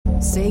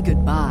Say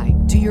goodbye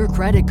to your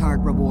credit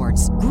card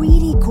rewards.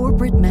 Greedy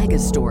corporate mega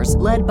stores,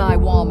 led by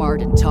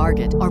Walmart and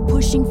Target, are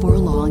pushing for a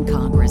law in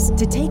Congress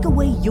to take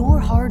away your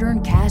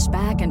hard-earned cash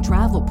back and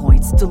travel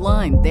points to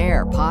line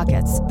their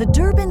pockets. The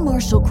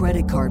Durbin-Marshall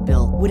credit card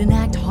bill would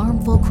enact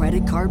harmful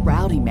credit card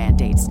routing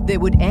mandates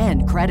that would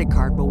end credit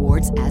card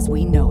rewards as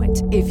we know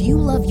it. If you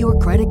love your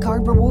credit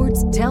card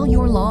rewards, tell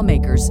your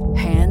lawmakers,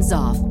 hands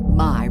off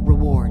my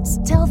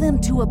rewards. Tell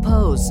them to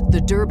oppose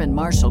the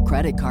Durbin-Marshall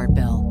credit card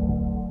bill.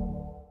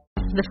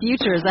 The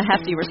future is a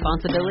hefty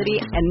responsibility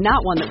and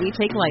not one that we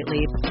take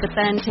lightly. But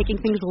then taking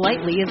things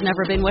lightly has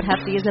never been what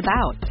Hefty is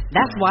about.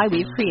 That's why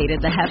we've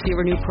created the Hefty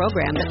Renew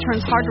program that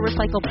turns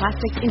hard-to-recycle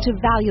plastics into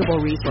valuable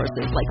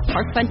resources like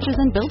park benches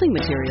and building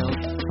materials.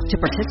 To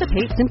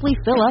participate, simply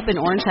fill up an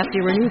orange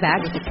Hefty Renew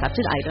bag with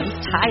accepted items,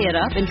 tie it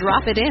up, and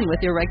drop it in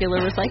with your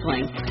regular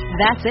recycling.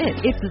 That's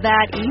it. It's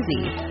that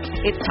easy.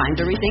 It's time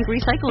to rethink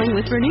recycling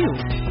with Renew.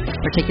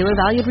 Particular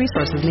valued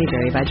resources may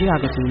vary by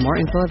geography. More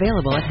info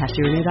available at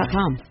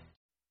heftyrenew.com.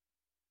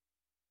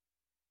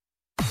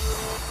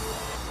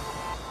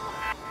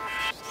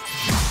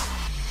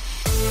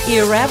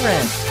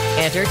 Irreverent,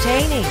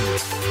 entertaining,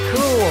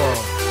 cool.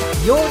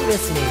 You're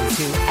listening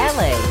to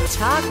LA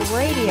Talk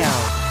Radio.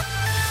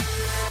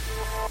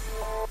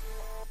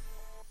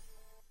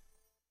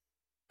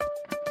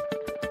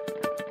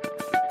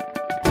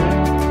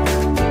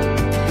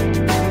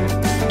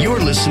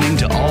 You're listening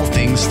to All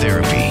Things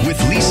Therapy with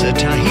Lisa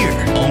Tahir,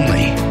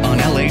 only on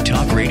LA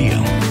Talk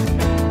Radio.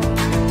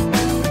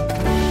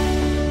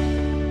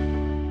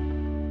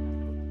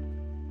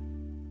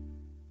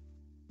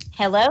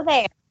 Hello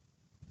there,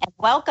 and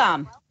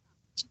welcome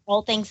to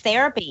All Things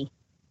Therapy.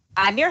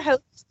 I'm your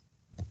host,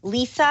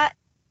 Lisa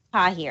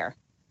Tahir.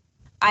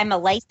 I'm a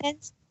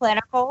licensed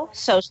clinical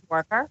social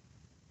worker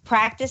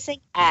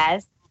practicing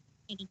as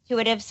an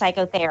intuitive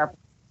psychotherapist.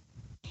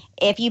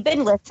 If you've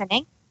been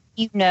listening,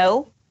 you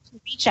know to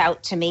reach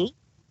out to me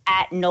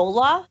at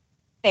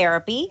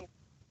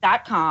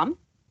nolatherapy.com.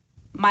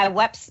 My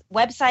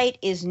website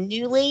is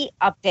newly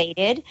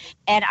updated,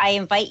 and I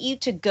invite you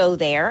to go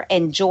there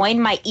and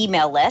join my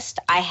email list.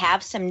 I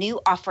have some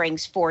new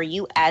offerings for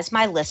you as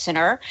my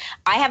listener.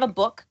 I have a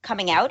book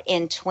coming out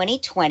in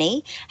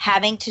 2020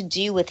 having to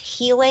do with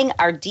healing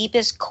our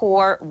deepest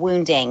core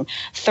wounding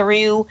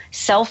through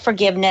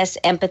self-forgiveness,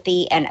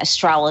 empathy, and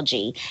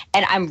astrology.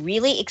 And I'm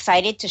really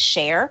excited to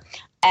share,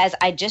 as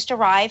I just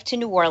arrived to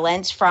New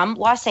Orleans from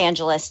Los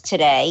Angeles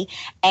today,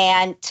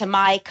 and to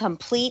my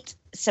complete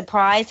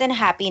surprise and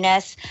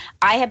happiness,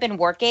 I have been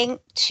working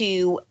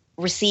to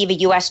receive a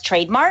U.S.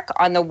 trademark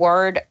on the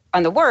word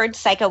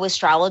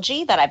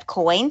psychoastrology that I've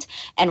coined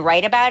and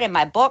write about in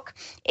my book.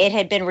 It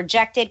had been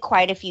rejected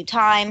quite a few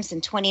times in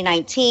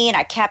 2019.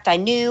 I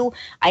knew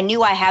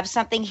I have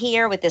something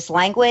here with this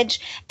language,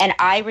 and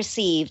I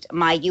received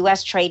my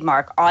U.S.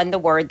 trademark on the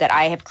word that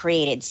I have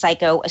created,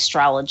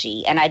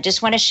 psychoastrology. And I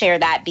just want to share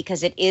that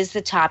because it is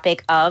the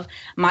topic of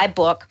my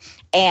book.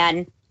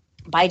 And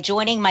by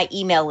joining my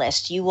email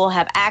list, you will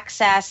have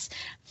access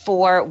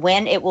for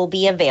when it will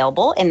be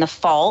available in the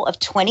fall of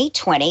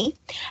 2020,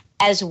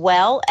 as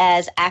well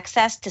as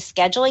access to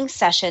scheduling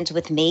sessions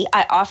with me.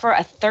 I offer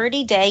a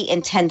 30-day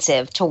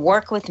intensive to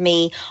work with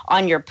me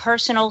on your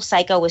personal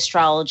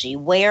psychoastrology,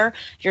 where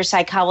your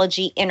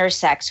psychology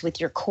intersects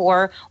with your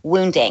core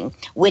wounding,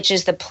 which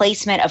is the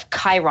placement of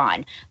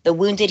Chiron, the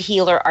wounded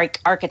healer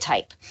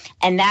archetype.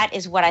 And that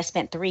is what I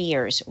spent 3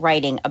 years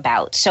writing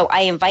about. So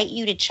I invite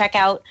you to check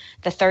out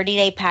the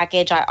 30-day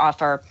package I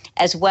offer,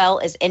 as well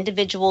as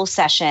individual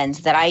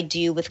sessions that I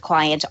do with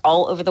clients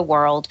all over the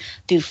world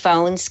through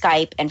phone,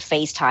 Skype, and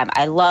FaceTime.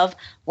 I love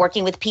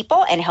working with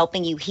people and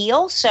helping you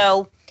heal.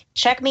 So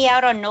check me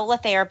out on NOLA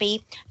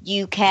Therapy.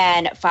 You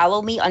can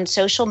follow me on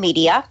social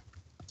media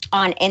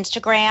on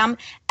Instagram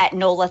at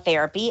NOLA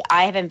Therapy.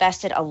 I have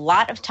invested a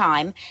lot of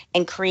time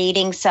in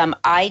creating some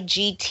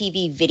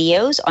IGTV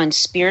videos on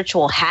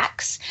spiritual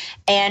hacks.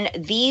 And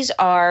these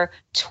are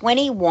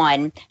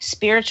 21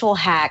 spiritual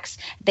hacks.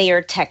 They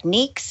are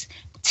techniques,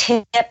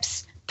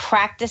 tips,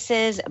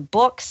 practices,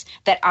 books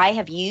that I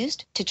have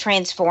used to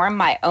transform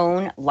my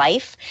own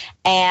life.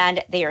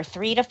 And they are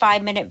 3 to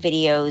 5 minute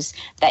videos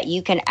that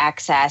you can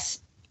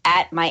access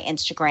at my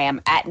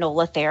Instagram at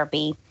NOLA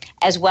Therapy,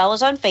 as well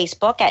as on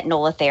Facebook at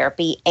NOLA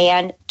Therapy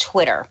and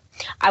Twitter.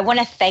 I want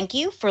to thank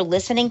you for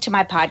listening to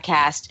my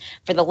podcast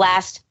for the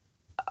last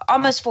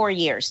almost 4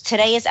 years.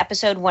 Today is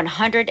episode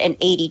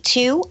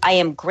 182. I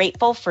am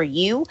grateful for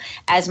you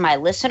as my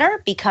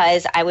listener,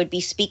 because I would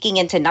be speaking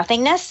into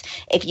nothingness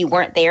if you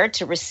weren't there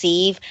to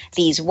receive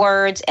these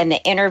words and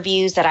the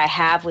interviews that I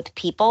have with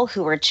people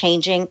who are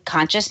changing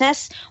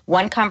consciousness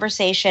one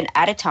conversation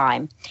at a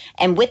time.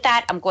 And with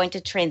that, I'm going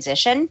to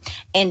transition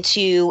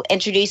into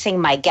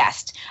introducing my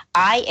guest.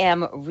 I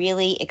am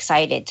really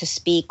excited to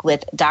speak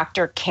with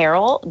Dr.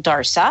 Karol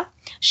Darsa.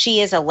 She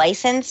is a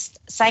licensed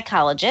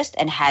psychologist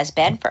and has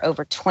been for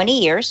over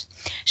 20 years.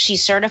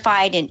 She's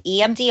certified in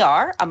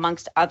EMDR,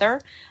 amongst other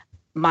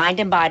mind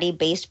and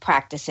body-based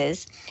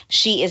practices.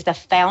 She is the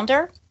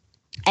founder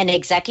and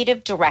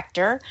executive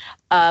director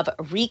of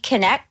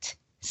Reconnect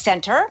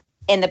Center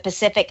in the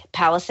Pacific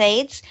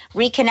Palisades.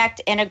 Reconnect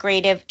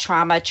Integrative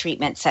Trauma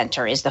Treatment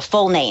Center is the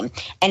full name.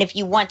 And if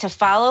you want to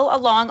follow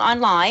along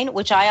online,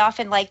 which I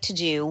often like to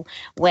do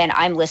when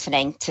I'm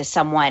listening to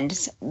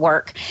someone's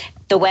work,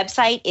 the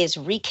website is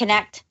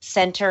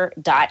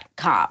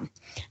reconnectcenter.com.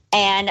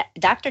 And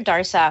Dr.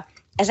 Darsa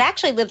has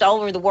actually lived all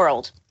over the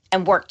world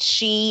and worked.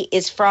 She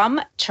is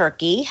from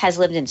Turkey, has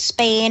lived in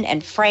Spain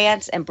and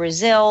France and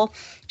Brazil.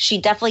 She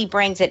definitely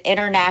brings an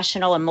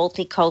international and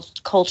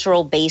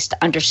multicultural based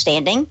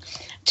understanding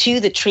to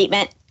the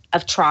treatment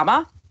of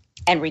trauma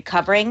and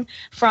recovering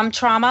from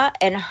trauma.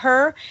 And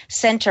her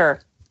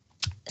center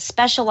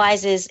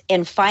specializes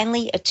in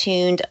finely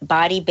attuned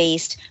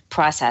body-based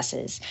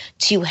processes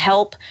to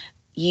help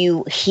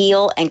you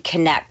heal and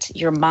connect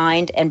your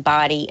mind and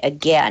body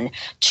again.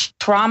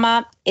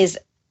 Trauma is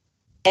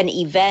an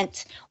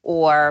event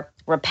or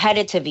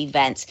repetitive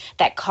events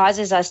that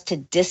causes us to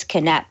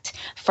disconnect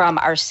from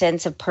our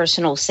sense of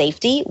personal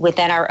safety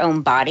within our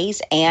own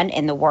bodies and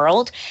in the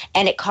world.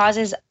 And it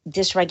causes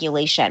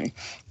dysregulation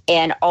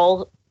in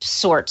all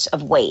sorts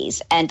of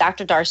ways. And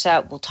Dr.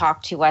 Darsa will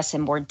talk to us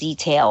in more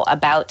detail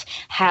about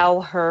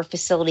how her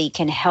facility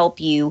can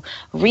help you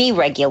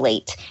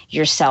re-regulate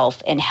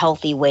yourself in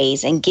healthy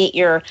ways and get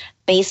your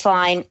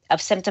baseline of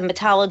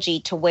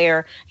symptomatology to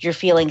where you're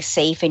feeling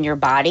safe in your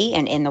body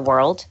and in the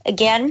world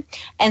again.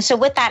 And so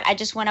with that, I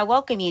just want to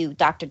welcome you,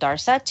 Dr.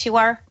 Darsa, to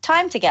our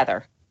time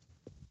together.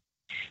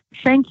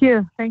 Thank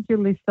you. Thank you,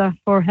 Lisa,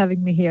 for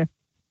having me here.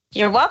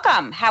 You're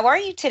welcome. How are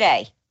you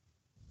today?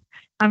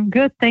 I'm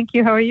good. Thank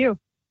you. How are you?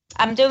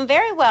 I'm doing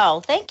very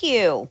well. Thank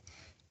you.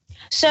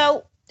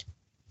 So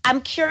I'm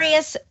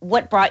curious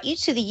what brought you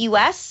to the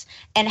U.S.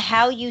 and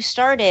how you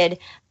started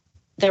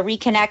the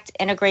Reconnect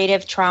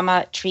Integrative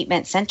Trauma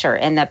Treatment Center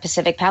in the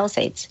Pacific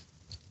Palisades.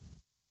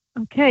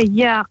 Okay,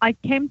 yeah, I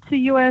came to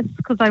U.S.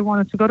 because I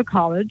wanted to go to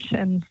college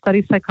and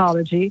study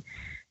psychology.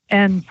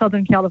 And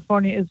Southern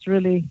California is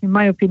really, in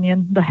my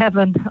opinion, the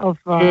heaven of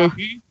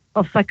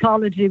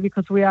psychology,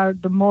 because we are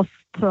the most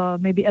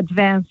maybe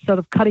advanced sort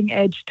of cutting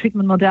edge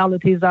treatment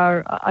modalities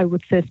are, I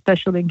would say,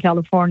 especially in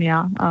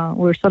California.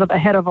 We're sort of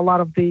ahead of a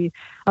lot of the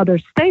other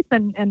states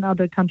and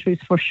other countries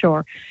for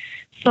sure.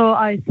 So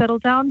I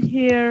settled down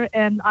here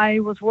and I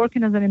was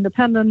working as an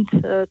independent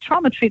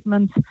trauma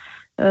treatment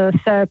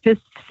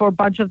therapist for a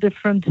bunch of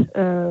different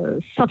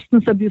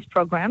substance abuse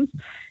programs.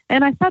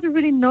 And I started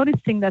really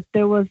noticing that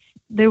they were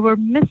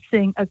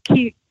missing a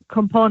key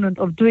component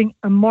of doing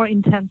a more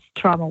intense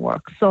trauma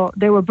work. So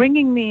they were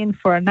bringing me in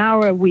for an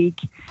hour a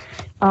week,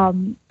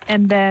 and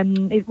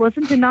then it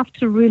wasn't enough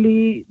to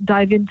really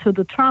dive into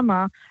the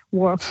trauma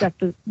work that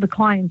the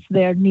clients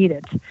there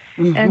needed.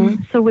 Mm-hmm.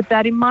 And so with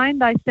that in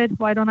mind, I said,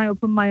 why don't I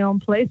open my own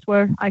place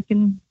where I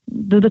can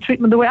do the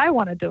treatment the way I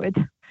want to do it?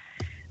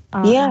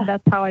 And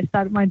that's how I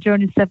started my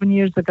journey 7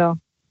 years ago.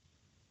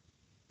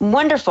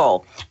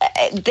 Wonderful.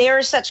 There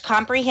are such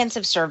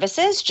comprehensive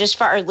services, just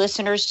for our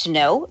listeners to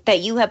know,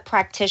 that you have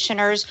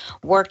practitioners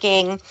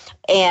working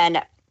in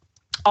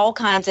all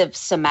kinds of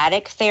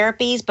somatic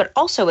therapies, but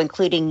also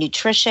including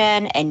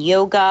nutrition and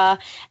yoga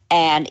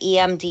and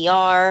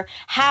EMDR.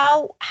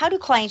 How do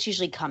clients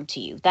usually come to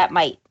you? That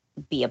might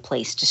be a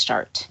place to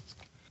start.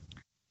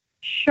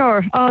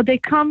 Sure. They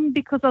come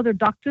because other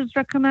doctors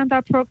recommend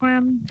our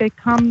program. They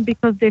come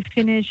because they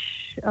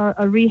finish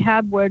a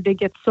rehab where they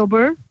get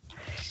sober.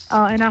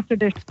 And after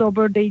they're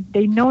sober, they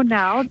know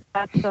now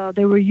that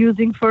they were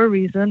using for a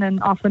reason,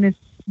 and often it's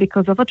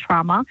because of a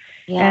trauma.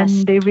 Yes.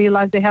 And they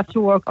realize they have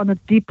to work on a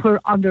deeper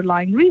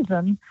underlying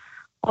reason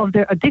of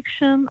their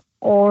addiction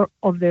or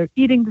of their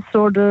eating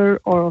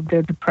disorder or of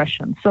their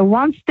depression. So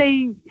once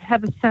they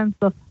have a sense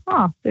of,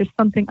 there's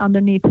something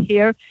underneath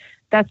here,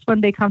 that's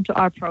when they come to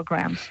our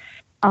program.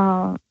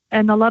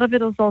 And a lot of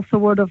it is also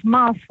word of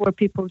mouth, where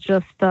people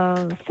just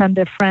send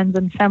their friends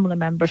and family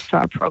members to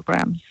our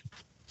programs.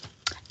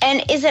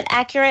 And is it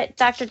accurate,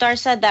 Dr.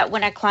 Darsa, that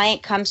when a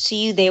client comes to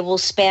you, they will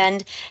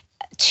spend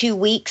 2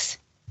 weeks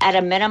at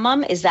a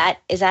minimum? Is that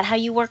how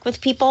you work with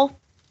people?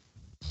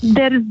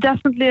 There is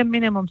definitely a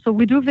minimum. So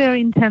we do very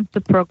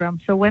intensive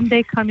programs. So when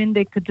they come in,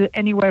 they could do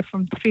anywhere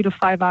from 3 to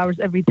 5 hours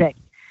every day.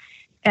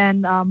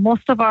 And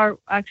most of our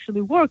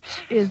actually work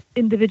is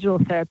individual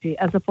therapy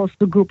as opposed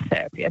to group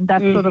therapy. And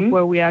that's sort of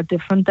where we are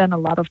different than a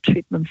lot of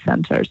treatment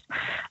centers.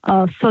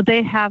 So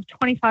they have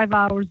 25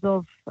 hours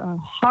of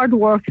hard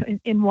work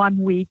in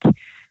 1 week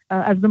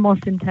as the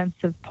most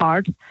intensive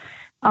part.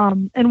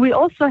 And we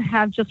also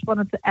have, just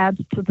wanted to add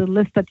to the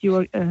list that you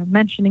were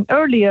mentioning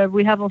earlier,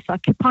 we have also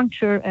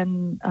acupuncture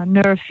and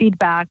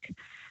neurofeedback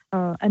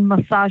and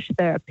massage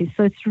therapy.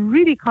 So it's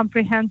really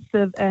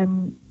comprehensive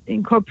and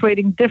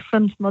incorporating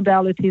different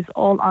modalities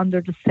all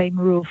under the same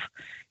roof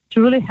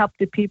to really help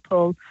the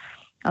people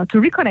to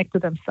reconnect to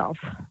themselves,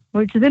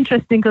 which is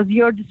interesting because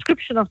your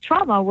description of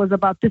trauma was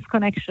about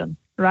disconnection,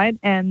 right?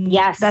 And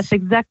yes, that's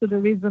exactly the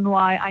reason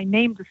why I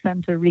named the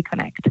center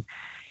Reconnect.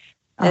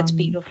 That's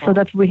beautiful. So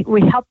that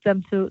we help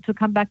them to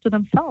come back to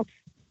themselves.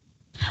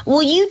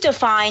 Will you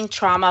define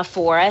trauma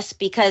for us?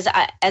 Because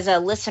as a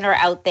listener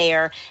out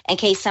there, in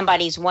case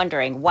somebody's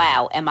wondering,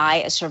 wow, am I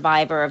a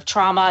survivor of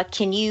trauma?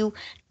 Can you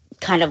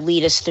kind of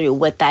lead us through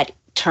what that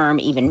term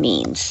even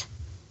means?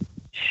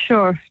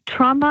 Sure.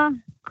 Trauma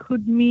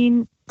could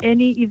mean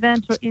any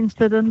event or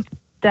incident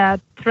that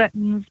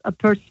threatens a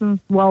person's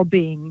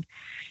well-being.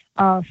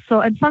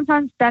 And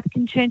sometimes that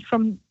can change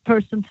from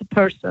person to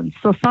person.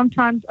 So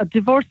sometimes a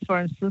divorce, for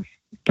instance,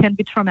 can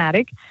be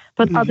traumatic,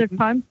 but other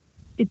times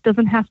it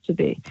doesn't have to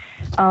be.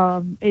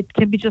 It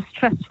can be just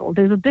stressful.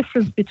 There's a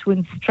difference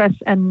between stress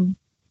and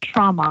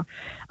trauma.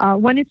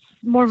 When it's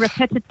more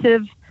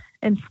repetitive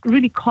and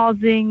really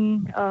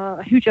causing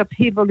a huge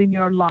upheaval in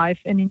your life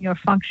and in your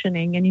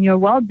functioning and in your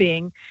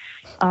well-being,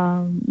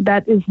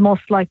 that is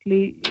most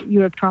likely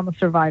you're a trauma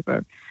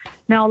survivor.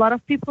 Now, a lot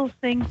of people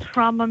think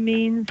trauma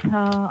means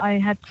I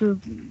had to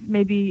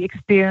maybe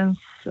experience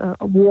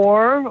a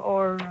war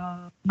or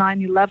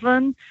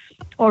 9/11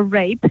 or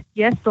rape.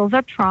 Yes, those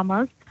are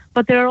traumas,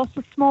 but there are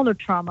also smaller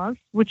traumas,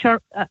 which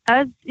are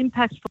as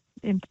impactful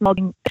in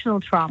emotional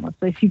trauma.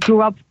 So if you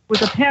grew up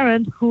with a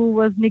parent who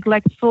was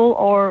neglectful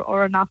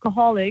or an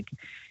alcoholic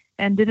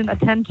and didn't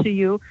attend to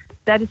you,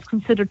 that is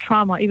considered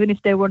trauma, even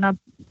if they were not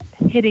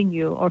hitting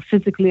you or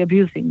physically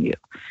abusing you.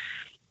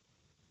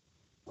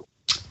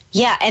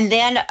 Yeah, and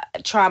then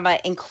trauma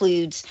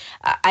includes,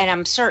 and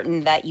I'm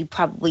certain that you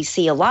probably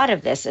see a lot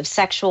of this, of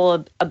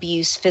sexual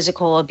abuse,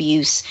 physical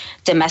abuse,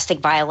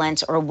 domestic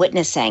violence, or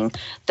witnessing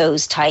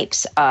those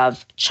types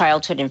of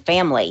childhood and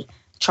family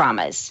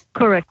traumas.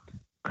 Correct.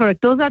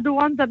 Those are the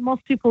ones that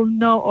most people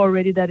know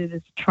already that it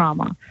is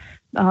trauma.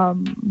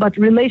 But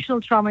relational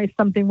trauma is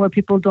something where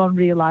people don't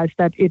realize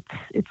that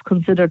it's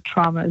considered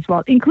trauma as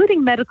well,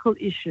 including medical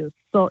issues.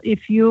 So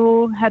if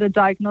you had a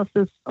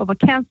diagnosis of a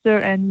cancer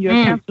and you're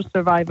a cancer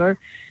survivor,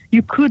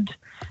 you could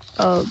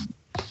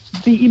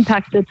be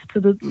impacted to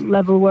the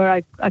level where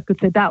I could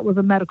say that was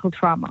a medical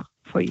trauma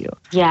for you.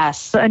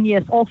 Yes. So, and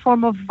yes, all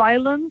form of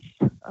violence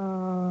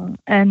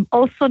and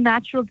also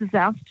natural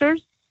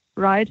disasters,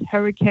 right?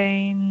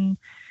 Hurricane,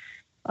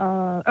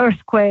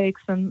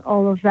 earthquakes, and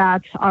all of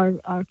that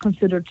are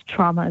considered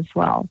trauma as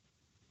well.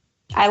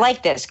 I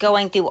like this,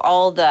 going through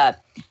all the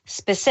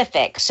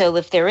specifics. So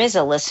if there is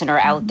a listener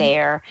out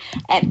there,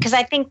 and because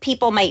I think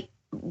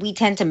we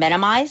tend to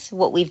minimize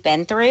what we've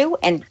been through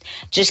and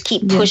just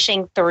keep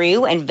pushing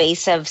through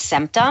invasive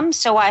symptoms.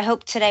 So I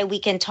hope today we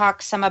can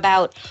talk some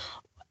about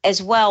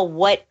as well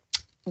what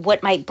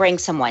might bring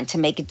someone to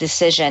make a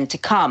decision to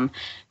come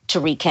to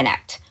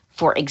reconnect.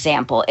 For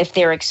example, if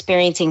they're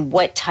experiencing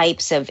what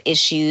types of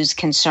issues,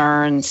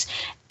 concerns,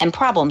 and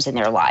problems in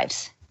their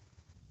lives.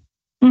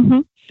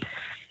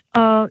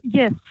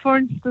 Yes, for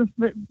instance,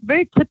 the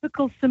very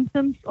typical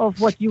symptoms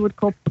of what you would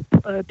call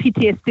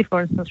PTSD,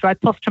 for instance, right?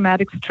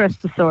 Post-traumatic stress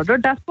disorder.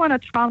 That's when a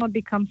trauma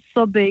becomes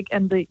so big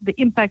and the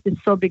impact is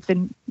so big that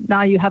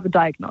now you have a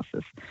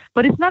diagnosis.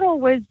 But it's not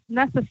always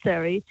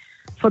necessary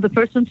for the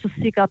person to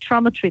seek out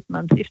trauma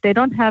treatment. If they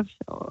don't have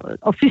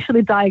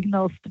officially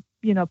diagnosed,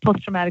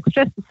 post-traumatic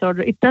stress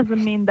disorder, it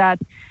doesn't mean that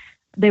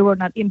they were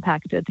not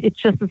impacted. It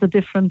just is a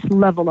different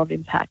level of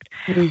impact.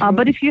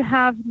 But if you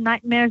have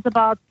nightmares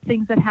about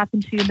things that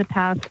happened to you in the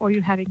past, or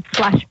you're having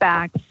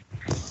flashbacks,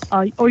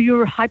 or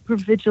you're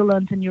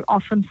hypervigilant and you're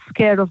often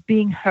scared of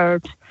being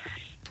hurt,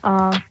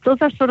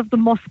 those are sort of the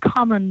most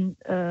common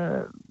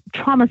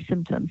trauma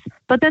symptoms.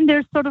 But then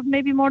there's sort of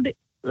maybe more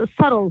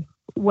subtle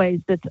ways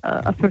that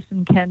a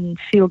person can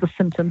feel the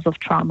symptoms of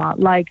trauma,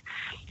 like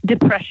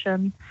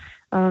depression.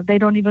 They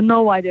don't even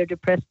know why they're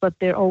depressed, but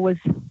they're always,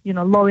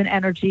 low in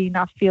energy,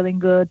 not feeling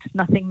good,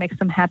 nothing makes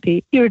them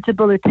happy,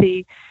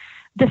 irritability,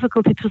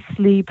 difficulty to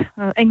sleep,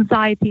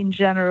 anxiety in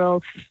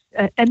general,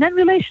 and then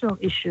relational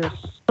issues.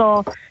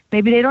 So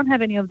maybe they don't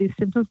have any of these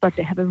symptoms, but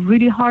they have a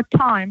really hard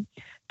time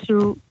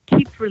to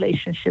keep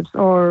relationships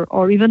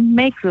or even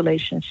make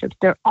relationships.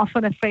 They're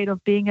often afraid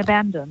of being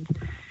abandoned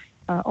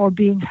or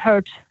being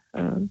hurt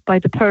by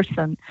the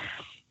person.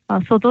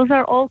 So those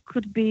are all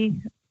could be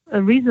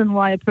a reason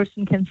why a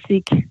person can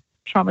seek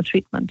trauma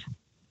treatment.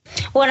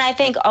 Well, and I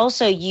think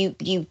also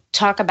you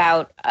talk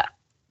about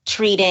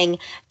treating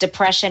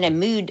depression and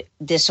mood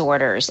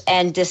disorders.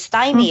 And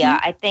dysthymia,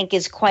 I think,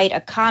 is quite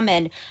a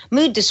common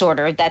mood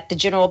disorder that the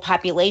general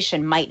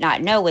population might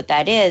not know what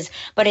that is.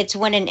 But it's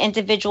when an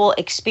individual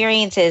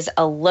experiences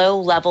a low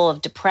level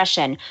of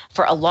depression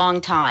for a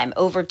long time,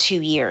 over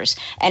 2 years.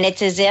 And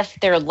it's as if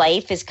their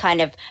life is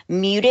kind of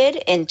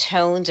muted in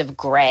tones of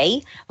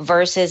gray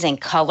versus in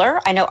color.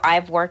 I know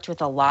I've worked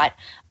with a lot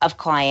of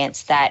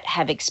clients that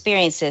have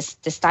experienced this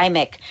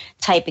dysthymic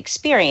type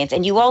experience.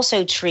 And you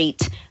also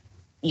treat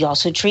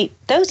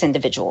those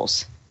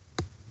individuals.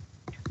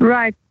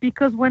 Right,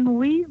 because when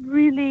we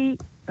really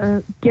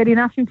get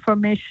enough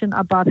information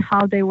about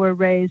how they were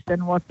raised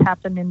and what's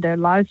happened in their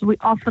lives, we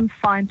often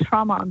find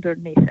trauma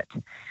underneath it.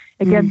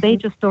 Again, they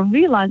just don't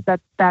realize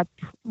that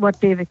what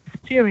they've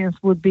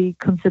experienced would be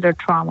considered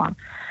trauma.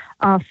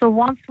 So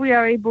once we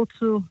are able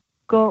to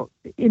go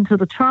into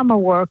the trauma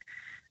work,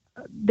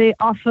 they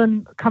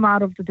often come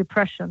out of the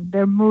depression.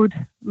 Their mood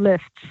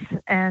lifts,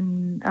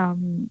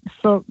 and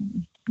so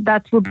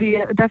that's a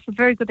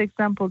very good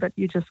example that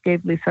you just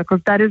gave, Lisa,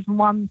 because that is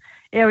one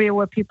area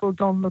where people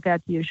don't look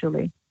at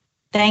usually.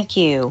 Thank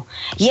you.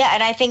 Yeah,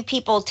 and I think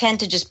people tend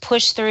to just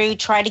push through,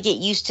 try to get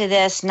used to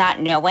this, not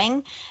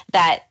knowing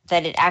that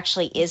it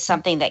actually is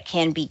something that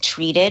can be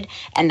treated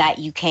and that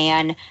you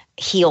can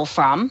heal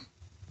from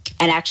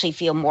and actually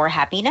feel more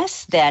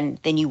happiness than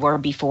you were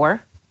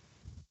before.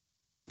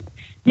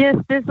 Yes,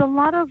 there's a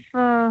lot of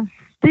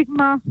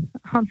stigma,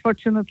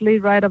 unfortunately,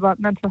 right, about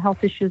mental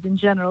health issues in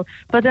general.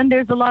 But then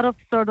there's a lot of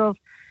sort of,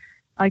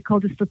 I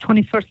call this the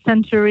 21st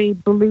century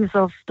beliefs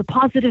of the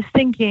positive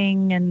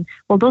thinking. And,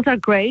 well, those are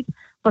great,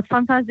 but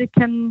sometimes it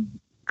can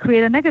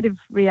create a negative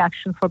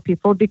reaction for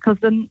people because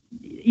then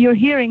you're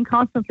hearing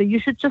constantly, you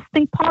should just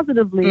think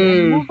positively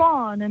and move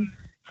on and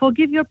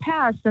forgive your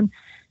past. And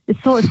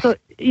so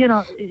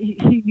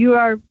you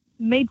are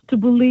made to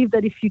believe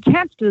that if you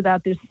can't do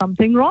that, there's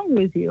something wrong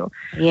with you.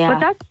 Yeah.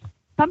 But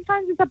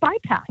sometimes it's a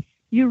bypass.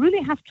 You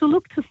really have to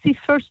look to see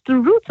first the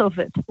root of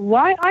it.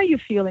 Why are you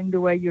feeling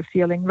the way you're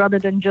feeling, rather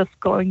than just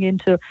going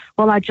into,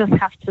 well, I just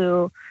have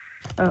to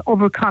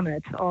overcome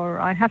it, or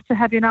I have to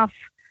have enough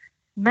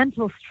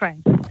mental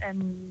strength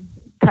and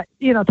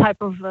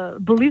type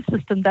of belief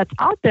system that's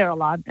out there a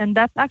lot, and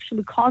that's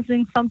actually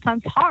causing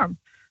sometimes harm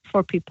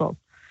for people.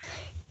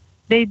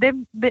 They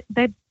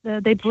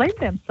blame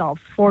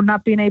themselves for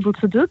not being able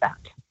to do that.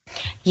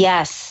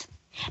 Yes.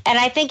 And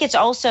I think it's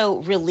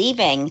also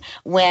relieving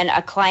when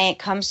a client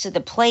comes to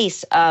the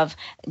place of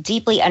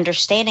deeply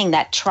understanding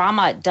that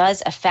trauma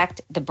does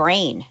affect the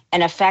brain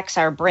and affects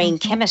our brain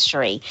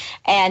chemistry.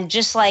 And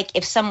just like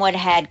if someone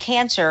had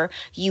cancer,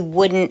 you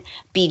wouldn't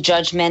be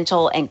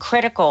judgmental and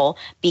critical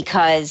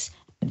because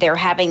they're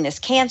having this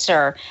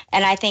cancer.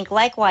 And I think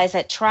likewise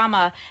that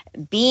trauma,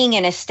 being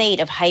in a state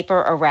of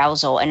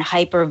hyperarousal and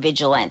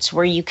hypervigilance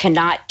where you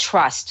cannot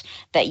trust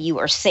that you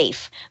are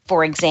safe,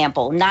 for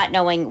example, not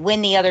knowing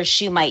when the other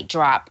shoe might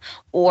drop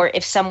or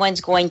if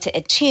someone's going to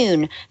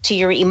attune to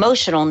your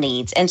emotional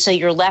needs. And so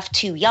you're left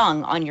too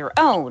young on your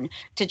own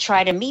to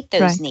try to meet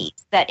those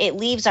needs, that it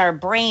leaves our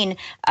brain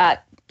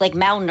like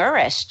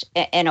malnourished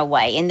in a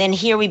way. And then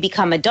here we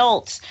become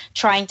adults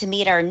trying to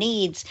meet our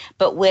needs,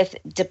 but with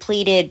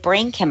depleted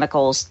brain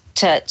chemicals.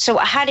 So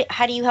how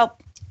do you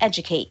help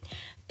educate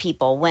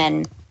people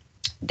when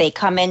they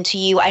come into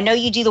you? I know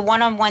you do the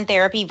one-on-one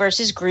therapy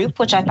versus group,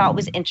 which I thought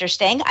was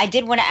interesting. I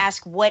did want to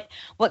ask what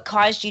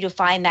caused you to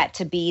find that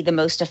to be the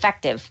most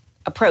effective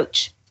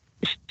approach?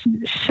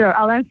 Sure.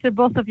 I'll answer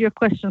both of your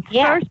questions.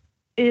 Yeah. First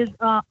is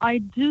I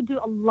do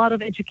a lot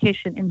of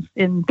education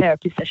in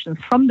therapy sessions.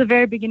 From the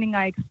very beginning,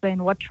 I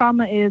explain what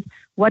trauma is,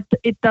 what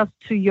it does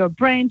to your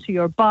brain, to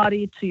your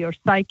body, to your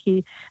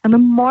psyche. And the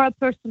more a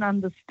person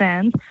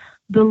understands,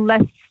 the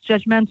less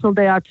judgmental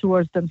they are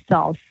towards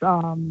themselves.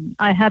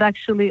 I had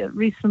actually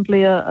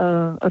recently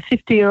a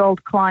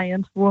 50-year-old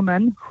client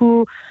woman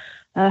who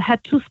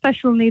had two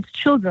special needs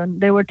children.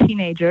 They were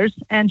teenagers,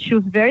 and she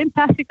was very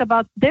empathic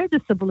about their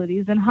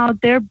disabilities and how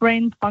their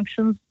brain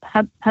functions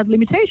had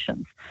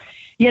limitations.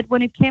 Yet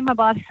when it came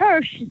about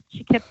her, she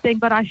kept saying,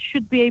 but I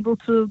should be able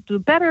to do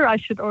better. I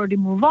should already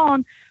move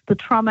on. The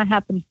trauma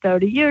happened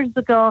 30 years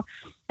ago.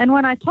 And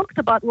when I talked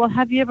about, well,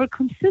 have you ever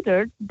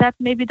considered that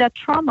maybe that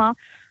trauma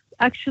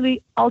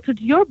actually altered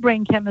your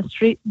brain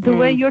chemistry the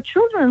way your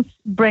children's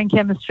brain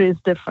chemistry is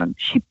different?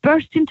 She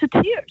burst into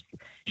tears.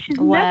 She's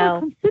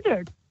never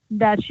considered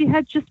that. She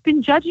had just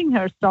been judging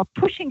herself,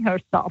 pushing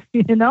herself,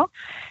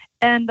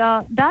 and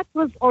that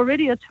was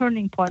already a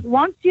turning point.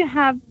 Once you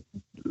have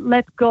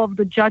let go of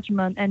the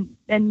judgment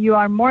and you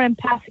are more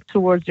empathic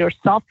towards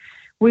yourself,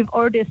 we've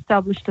already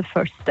established the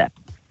first step.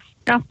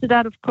 After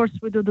that, of course,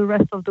 we do the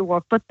rest of the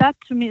work. But that,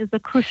 to me, is a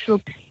crucial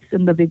piece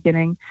in the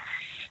beginning.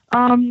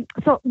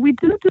 So we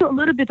do a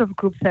little bit of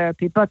group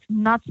therapy, but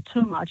not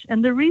too much.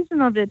 And the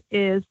reason of it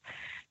is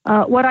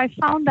what I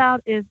found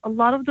out is a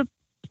lot of the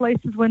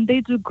places when they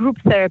do group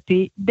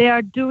therapy, they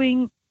are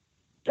doing,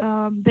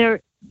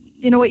 they're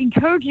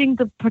encouraging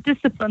the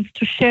participants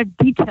to share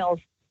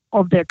details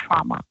of their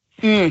trauma.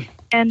 And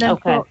then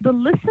so the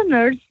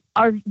listeners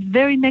are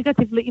very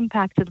negatively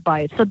impacted by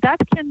it. So that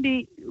can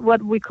be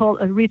what we call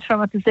a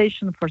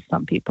re-traumatization for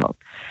some people.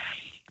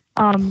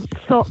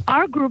 So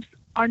our groups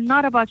are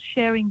not about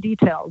sharing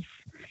details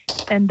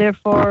and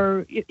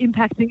therefore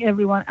impacting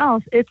everyone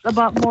else. It's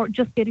about more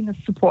just getting a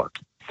support.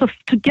 So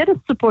to get a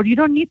support, you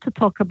don't need to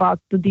talk about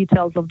the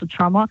details of the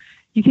trauma.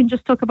 You can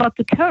just talk about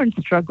the current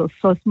struggles.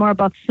 So it's more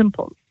about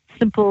simple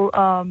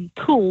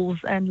tools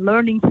and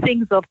learning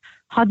things of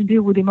how to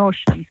deal with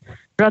emotions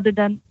rather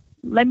than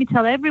let me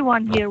tell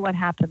everyone here what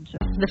happened.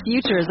 The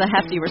future is a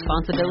hefty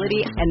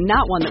responsibility and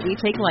not one that we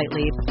take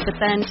lightly. But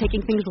then taking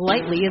things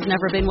lightly has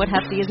never been what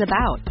Hefty is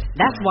about.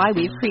 That's why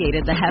we've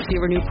created the Hefty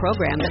Renew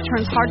program that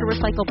turns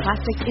hard-to-recycle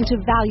plastics into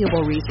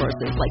valuable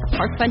resources like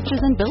park benches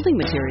and building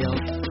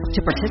materials. To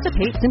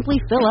participate,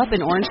 simply fill up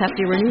an orange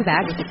Hefty Renew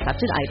bag with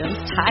accepted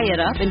items, tie it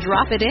up, and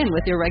drop it in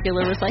with your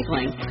regular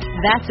recycling.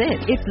 That's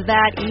it. It's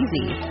that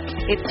easy.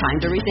 It's time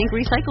to rethink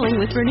recycling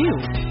with Renew.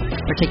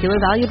 Particular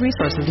valued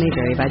resources may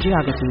vary by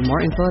geography. More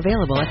info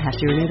available at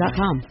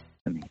heftyrenew.com.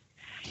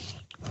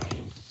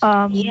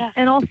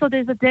 And also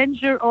there's a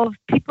danger of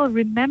people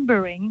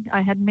remembering.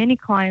 I had many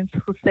clients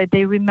who said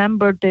they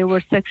remembered they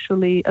were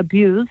sexually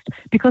abused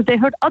because they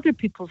heard other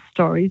people's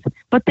stories,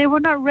 but they were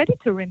not ready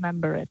to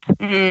remember it.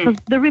 Because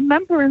the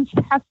remembrance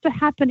has to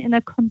happen in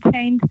a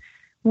contained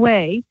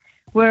way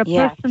where a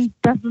person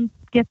doesn't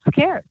get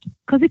scared.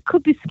 Because it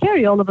could be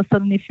scary all of a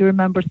sudden if you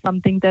remember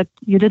something that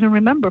you didn't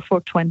remember for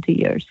 20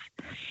 years.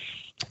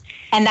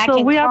 And that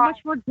so we are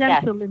much more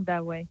gentle in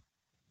that way.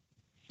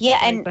 Yeah,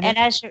 and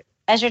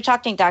as you're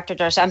talking, Dr.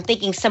 Darsa, I'm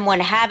thinking someone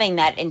having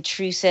that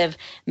intrusive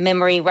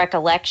memory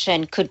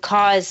recollection could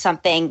cause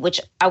something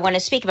which I want to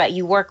speak about.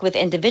 You work with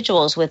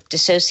individuals with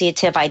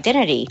dissociative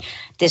identity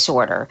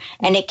disorder,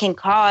 and it can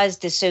cause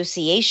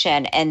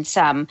dissociation and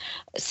some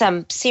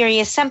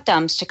serious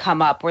symptoms to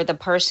come up where the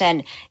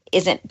person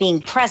isn't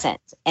being present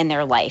in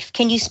their life.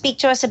 Can you speak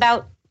to us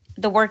about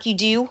the work you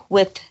do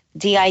with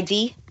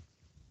DID?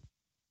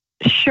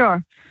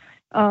 Sure.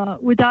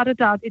 Without a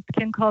doubt, it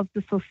can cause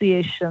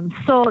dissociation.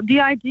 So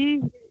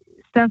DID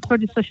stands for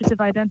dissociative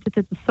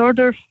identity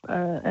disorder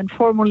and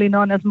formerly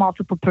known as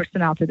multiple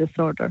personality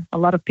disorder. A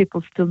lot of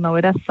people still know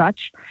it as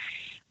such.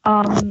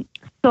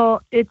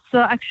 So it's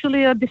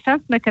actually a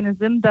defense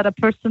mechanism that a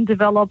person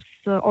develops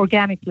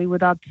organically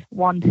without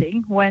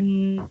wanting.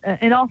 When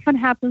it often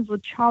happens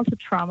with childhood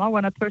trauma,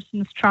 when a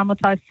person is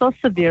traumatized so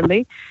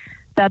severely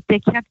that they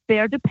can't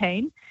bear the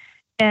pain,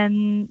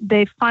 and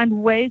they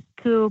find ways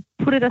to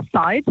put it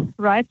aside,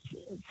 right?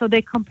 So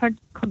they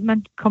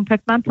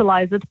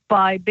compartmentalize it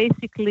by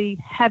basically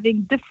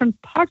having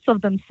different parts of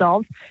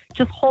themselves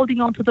just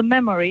holding on to the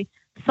memory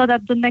so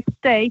that the next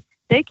day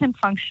they can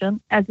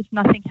function as if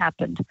nothing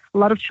happened. A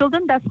lot of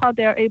children, that's how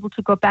they are able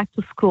to go back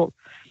to school.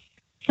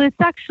 So it's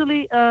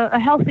actually a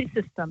healthy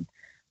system.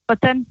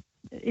 But then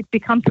it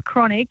becomes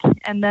chronic,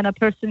 and then a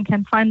person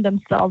can find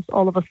themselves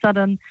all of a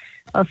sudden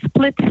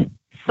split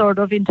sort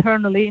of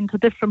internally into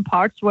different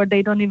parts where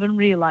they don't even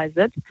realize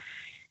it.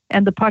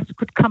 And the parts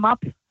could come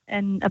up,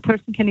 and a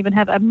person can even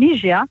have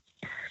amnesia.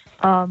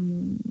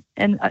 And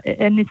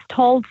it's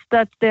told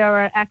that they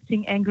are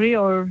acting angry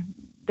or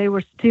they were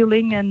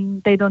stealing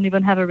and they don't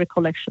even have a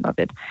recollection of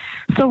it.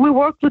 So we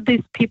work with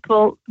these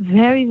people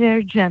very,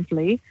 very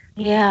gently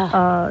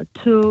to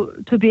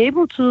be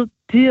able to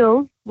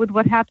deal with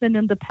what happened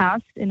in the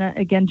past in a,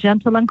 again,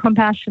 gentle and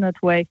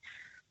compassionate way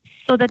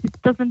so that it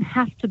doesn't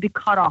have to be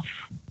cut off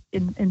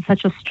in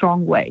such a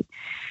strong way.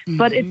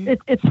 But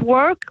it's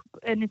work,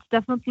 and it's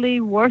definitely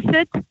worth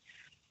it.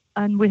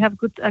 And we have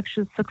good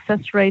actual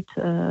success rate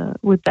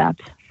with that.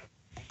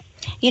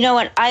 You know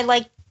what? I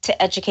like to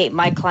educate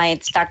my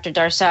clients, Dr.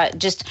 Darsa.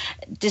 Just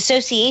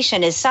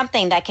dissociation is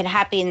something that can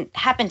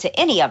happen to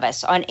any of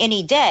us on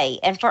any day.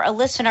 And for a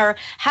listener,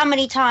 how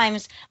many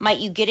times might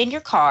you get in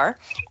your car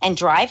and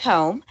drive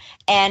home,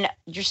 and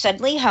you're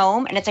suddenly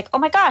home, and it's like, oh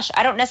my gosh,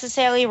 I don't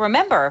necessarily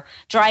remember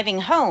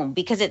driving home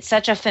because it's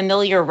such a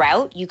familiar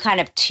route. You kind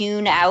of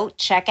tune out,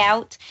 check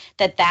out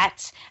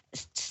that's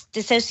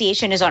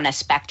dissociation is on a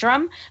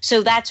spectrum.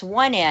 So that's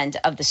one end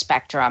of the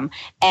spectrum,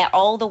 and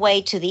all the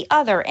way to the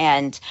other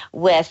end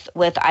with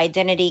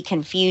identity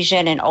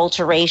confusion and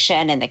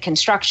alteration and the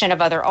construction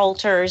of other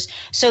alters.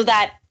 So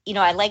that, you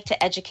know, I like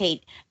to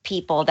educate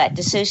people that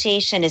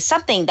dissociation is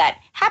something that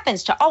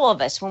happens to all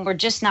of us when we're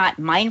just not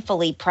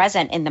mindfully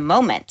present in the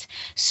moment.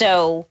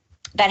 So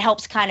that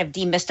helps kind of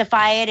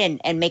demystify it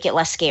and make it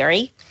less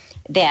scary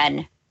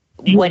than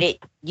what it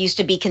used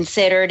to be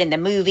considered in the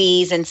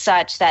movies and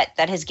such, that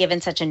has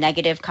given such a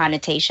negative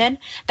connotation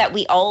that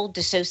we all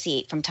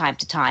dissociate from time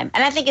to time.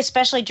 And I think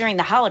especially during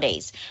the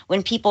holidays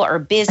when people are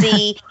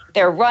busy,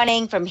 they're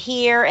running from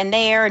here and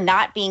there,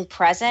 not being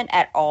present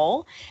at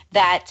all,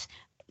 that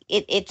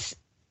it's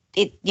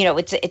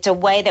a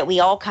way that we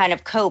all kind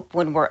of cope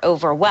when we're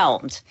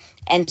overwhelmed.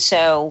 And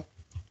so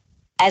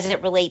as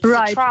it relates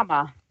to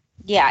trauma,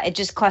 it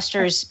just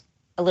clusters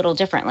a little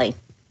differently.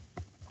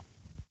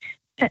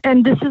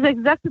 And this is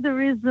exactly the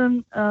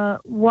reason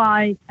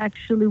why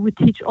actually we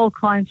teach all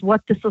clients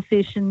what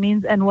dissociation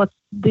means and what's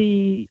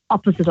the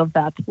opposite of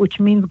that, which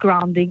means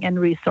grounding and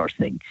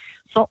resourcing.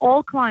 So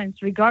all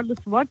clients,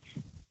 regardless what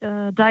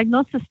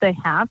diagnosis they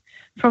have,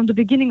 from the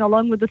beginning,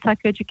 along with the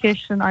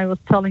psychoeducation I was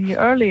telling you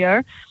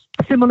earlier,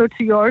 similar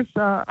to yours,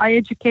 I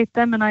educate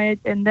them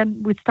and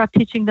then we start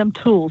teaching them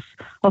tools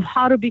of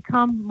how to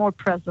become more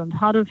present,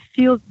 how to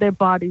feel their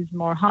bodies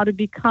more, how to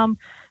become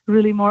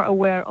really more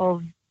aware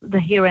of the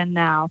here and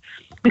now,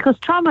 because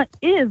trauma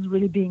is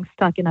really being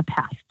stuck in a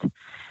past.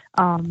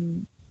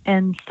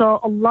 And so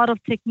a lot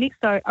of techniques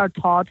are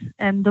taught,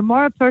 and the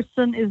more a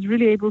person is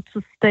really able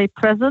to stay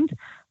present,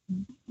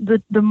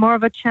 the more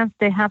of a chance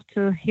they have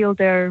to heal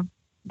their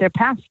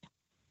past,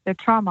 their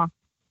trauma.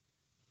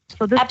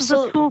 So this is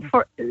a tool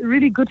for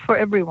really good for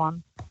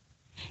everyone.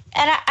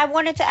 And I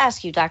wanted to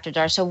ask you, Dr.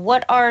 Darsa,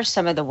 what are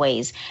some of the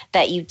ways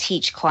that you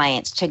teach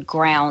clients to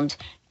ground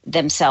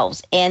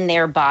themselves in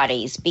their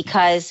bodies,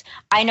 because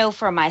I know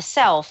for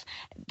myself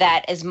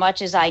that as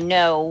much as I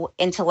know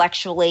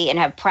intellectually and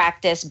have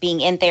practiced being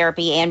in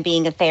therapy and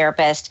being a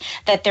therapist,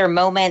 that there are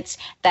moments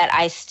that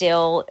I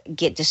still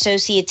get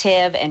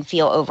dissociative and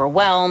feel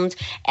overwhelmed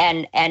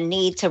and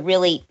need to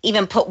really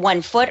even put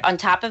one foot on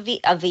top of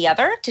the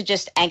other to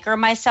just anchor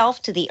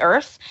myself to the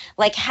earth.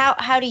 Like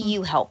how do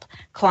you help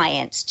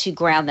clients to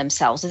ground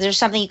themselves? Is there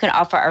something you can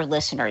offer our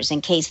listeners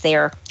in case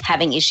they're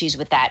having issues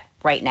with that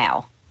right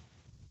now?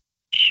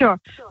 Sure.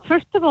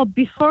 First of all,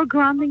 before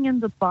grounding in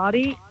the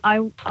body,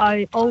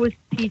 I always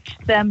teach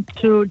them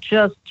to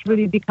just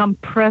really become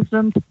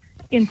present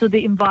into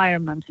the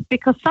environment,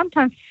 because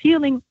sometimes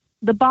feeling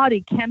the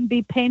body can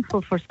be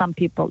painful for some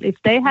people. If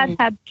they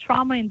had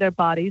trauma in their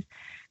bodies,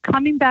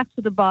 coming back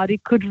to the body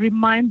could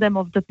remind them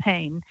of the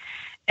pain.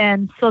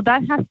 And so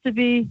that has to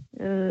be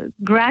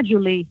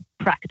gradually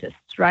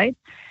practiced, right?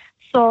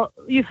 So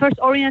you first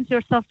orient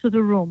yourself to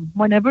the room.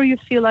 Whenever you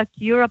feel like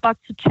you're about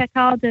to check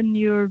out and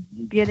you're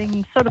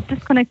getting sort of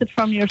disconnected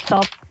from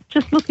yourself,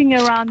 just looking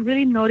around,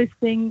 really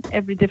noticing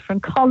every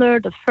different color,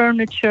 the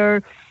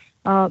furniture,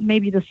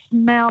 maybe the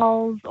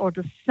smells or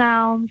the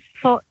sounds.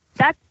 So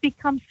that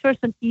becomes first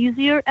an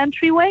easier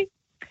entryway.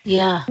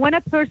 Yeah. When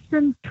a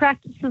person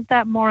practices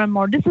that more and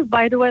more, this is,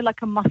 by the way,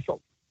 like a muscle,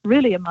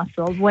 really a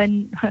muscle.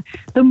 When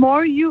the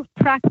more you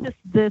practice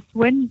this,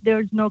 when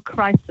there's no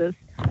crisis,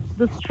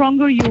 the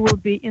stronger you will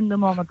be in the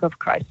moment of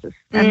crisis.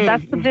 And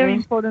that's a very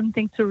important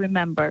thing to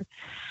remember.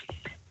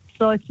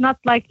 So it's not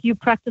like you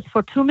practice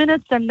for 2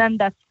 minutes and then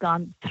that's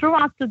gone.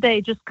 Throughout the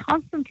day, just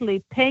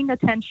constantly paying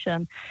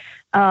attention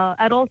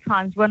at all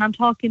times when I'm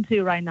talking to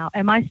you right now.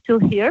 Am I still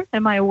here?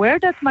 Am I aware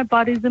that my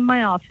body's in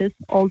my office,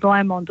 although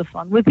I'm on the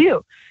phone with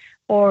you?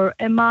 Or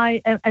am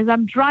I, as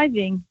I'm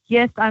driving,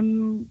 yes,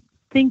 I'm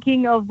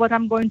thinking of what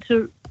I'm going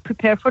to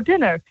prepare for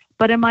dinner,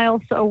 but am I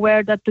also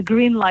aware that the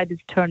green light is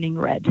turning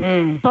red?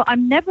 So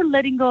I'm never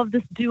letting go of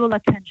this dual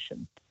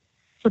attention.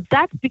 So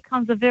that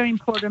becomes a very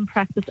important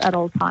practice at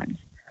all times.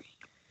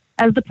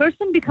 As the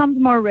person becomes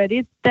more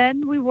ready,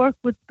 then we work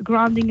with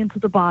grounding into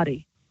the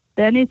body.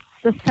 Then it's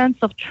a sense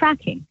of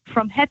tracking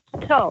from head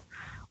to toe.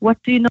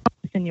 What do you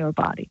notice in your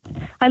body?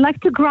 I like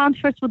to ground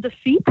first with the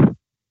feet.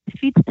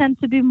 Feet tend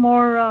to be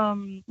more,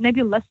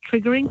 maybe less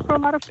triggering for a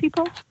lot of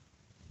people.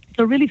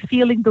 So really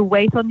feeling the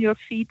weight on your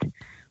feet,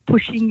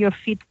 pushing your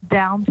feet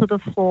down to the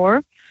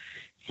floor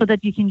so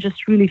that you can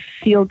just really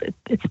feel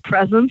its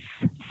presence.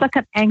 It's like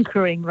an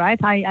anchoring,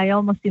 right? I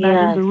almost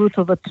imagine the root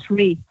of a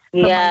tree.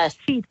 So my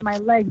feet, my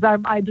legs are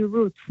the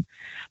roots.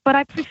 But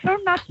I prefer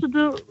not to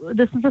do,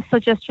 this is a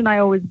suggestion I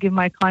always give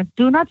my clients,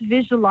 do not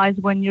visualize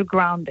when you're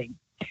grounding.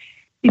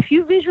 If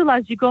you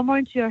visualize, you go more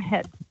into your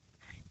head.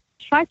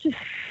 Try to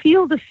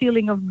feel the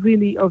feeling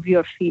of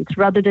your feet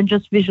rather than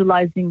just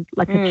visualizing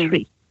like a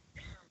tree.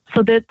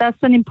 So that's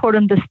an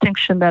important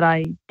distinction that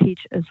I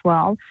teach as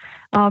well.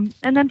 And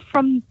then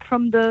from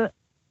the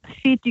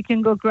feet, you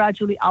can go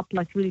gradually up,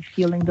 like really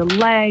feeling the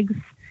legs,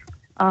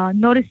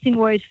 noticing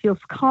where it feels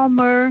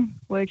calmer,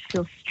 where it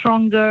feels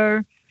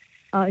stronger.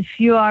 If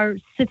you are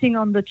sitting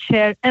on the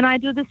chair, and I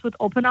do this with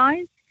open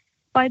eyes,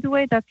 by the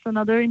way, that's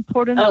another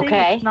important thing.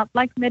 It's not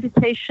like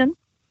meditation.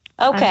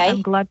 Okay.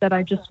 I'm glad that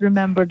I just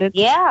remembered it.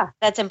 Yeah,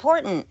 that's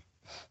important.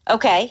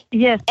 Okay.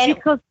 Yes,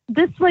 because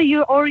this way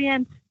you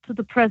orient to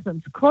the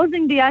present.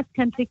 Closing the eyes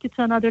can take you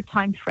to another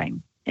time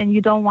frame, and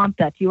you don't want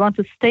that. You want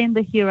to stay in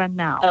the here and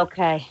now.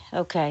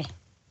 Okay.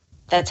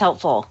 That's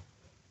helpful.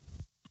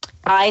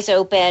 Eyes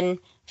open,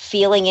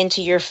 feeling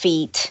into your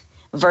feet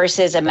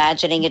versus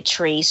imagining a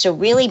tree. So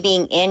really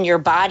being in your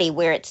body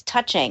where it's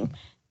touching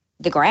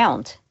the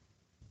ground.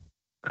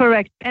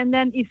 Correct. And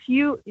then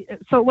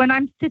so when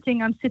I'm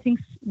sitting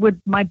with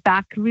my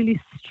back really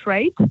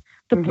straight.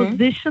 The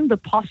position, the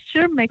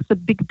posture makes a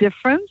big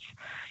difference.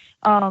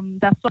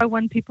 That's why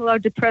when people are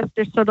depressed,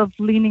 they're sort of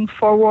leaning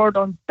forward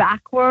or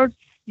backwards,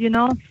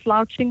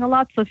 slouching a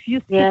lot. So if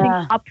you're sitting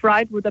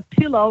upright with a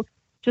pillow,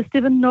 just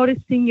even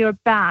noticing your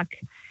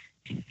back,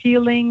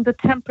 feeling the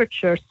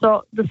temperature,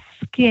 so the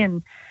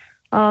skin.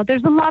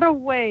 There's a lot of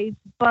ways,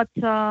 but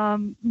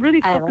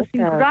really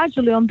focusing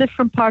gradually on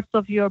different parts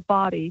of your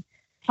body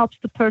helps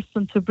the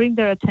person to bring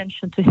their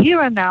attention to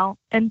here and now,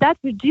 and that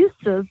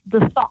reduces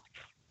the thoughts,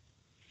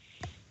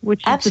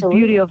 which is the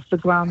beauty of the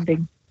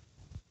grounding.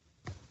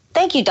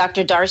 Thank you,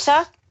 Dr.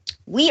 Darsa.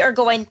 We are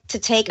going to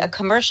take a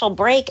commercial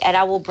break, and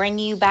I will bring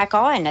you back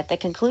on at the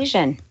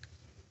conclusion.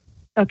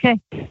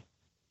 Okay.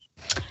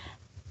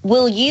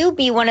 Will you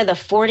be one of the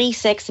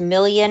 46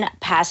 million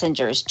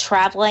passengers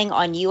traveling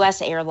on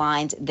U.S.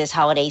 airlines this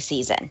holiday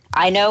season?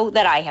 I know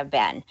that I have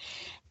been.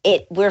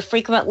 We're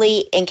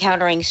frequently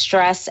encountering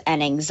stress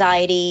and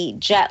anxiety,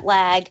 jet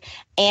lag,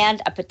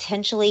 and a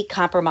potentially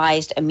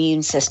compromised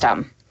immune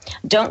system.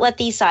 Don't let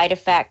these side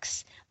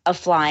effects of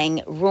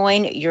flying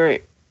ruin your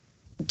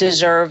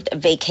deserved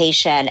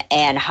vacation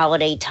and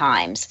holiday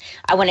times.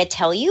 I want to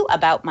tell you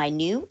about my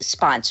new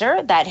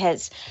sponsor that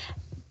has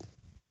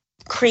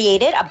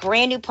created a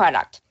brand new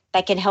product.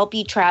 that can help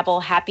you travel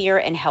happier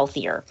and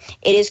healthier.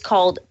 It is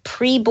called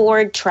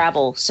Pre-Board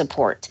Travel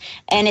Support,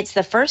 and it's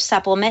the first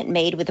supplement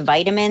made with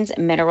vitamins,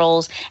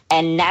 minerals,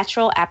 and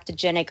natural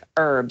adaptogenic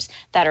herbs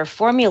that are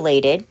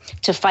formulated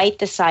to fight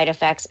the side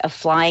effects of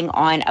flying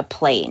on a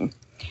plane.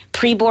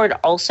 Pre-Board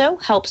also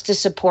helps to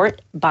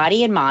support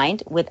body and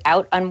mind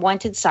without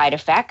unwanted side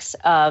effects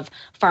of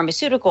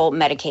pharmaceutical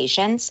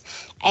medications,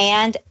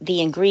 and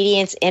the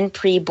ingredients in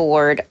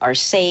Pre-Board are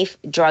safe,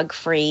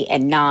 drug-free,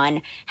 and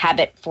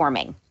non-habit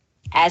forming.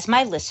 As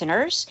my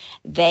listeners,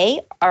 they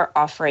are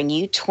offering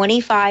you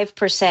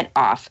 25%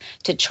 off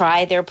to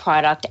try their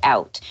product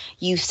out.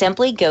 You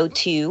simply go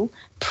to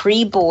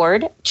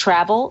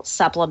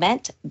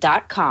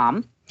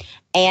preboardtravelsupplement.com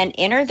and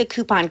enter the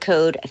coupon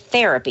code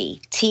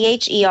THERAPY,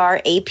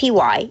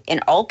 THERAPY, in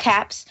all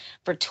caps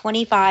for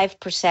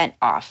 25%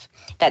 off.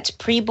 That's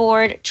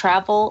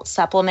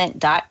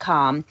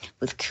preboardtravelsupplement.com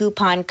with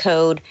coupon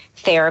code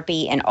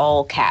THERAPY in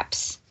all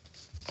caps.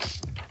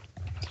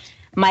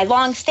 My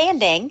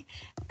long-standing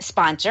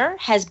sponsor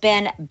has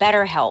been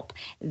BetterHelp.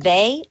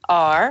 They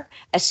are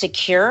a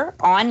secure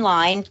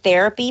online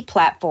therapy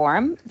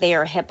platform. They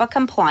are HIPAA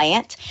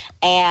compliant,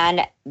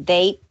 and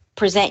they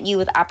present you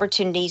with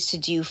opportunities to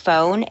do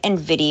phone and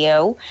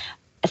video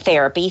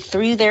therapy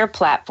through their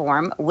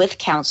platform with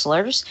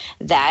counselors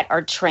that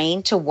are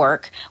trained to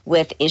work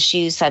with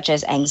issues such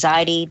as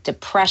anxiety,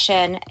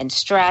 depression, and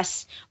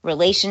stress,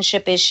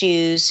 relationship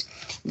issues,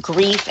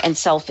 grief, and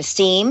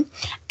self-esteem.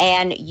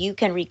 And you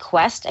can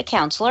request a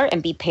counselor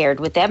and be paired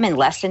with them in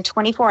less than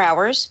 24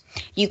 hours.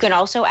 You can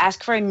also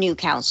ask for a new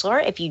counselor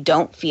if you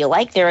don't feel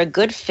like they're a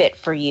good fit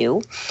for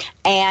you.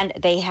 And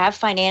they have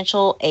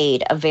financial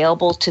aid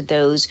available to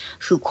those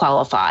who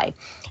qualify.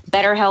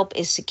 BetterHelp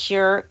is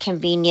secure,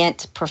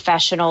 convenient,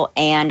 professional,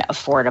 and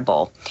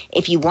affordable.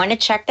 If you want to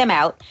check them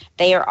out,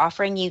 they are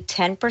offering you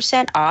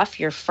 10% off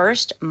your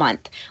first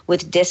month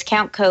with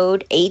discount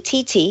code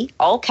ATT,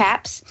 all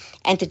caps.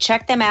 And to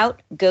check them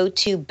out, go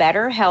to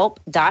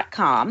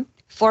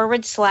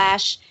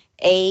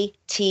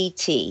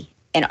betterhelp.com/ATT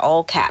in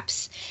all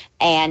caps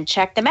and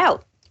check them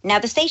out. Now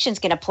the station's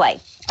going to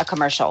play a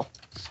commercial.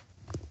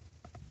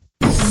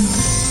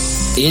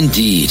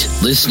 Indeed,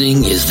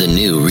 listening is the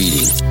new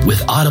reading.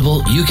 With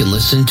Audible, you can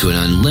listen to an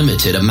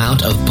unlimited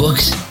amount of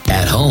books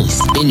at home,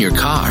 in your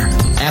car,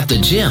 at the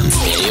gym,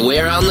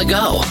 anywhere on the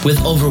go.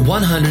 With over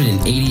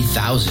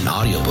 180,000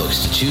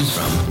 audiobooks to choose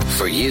from.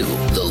 For you,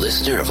 the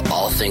listener of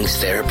All Things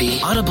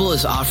Therapy, Audible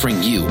is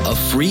offering you a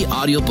free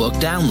audiobook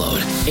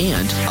download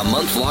and a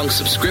month-long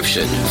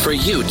subscription for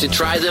you to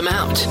try them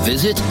out.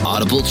 Visit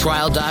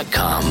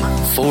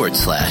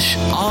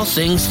audibletrial.com/All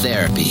Things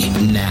Therapy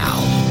now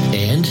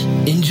and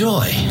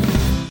enjoy.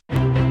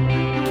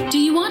 Do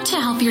you want to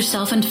help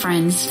yourself and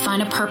friends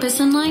find a purpose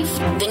in life?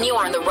 Then you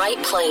are in the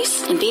right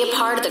place and be a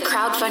part of the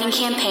crowdfunding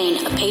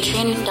campaign at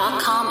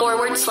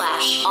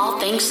patreon.com/All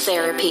Things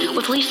Therapy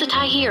with Lisa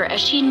Tahir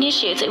as she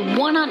initiates a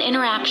one-on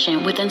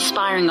interaction with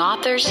inspiring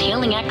authors,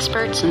 healing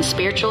experts, and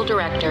spiritual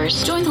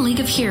directors. Join the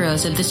League of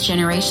Heroes of this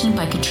generation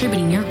by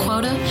contributing your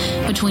quota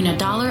between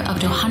 $1 up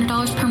to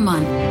 $100 per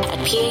month at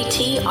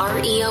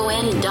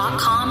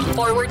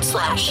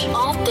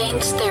patreon.com/All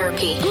Things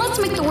Therapy. And let's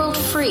make the world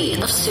free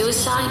of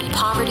suicide,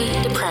 poverty,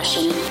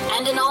 depression,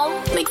 and in all,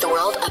 make the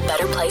world a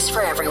better place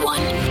for everyone.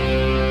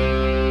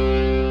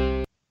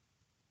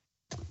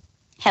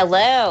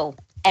 Hello,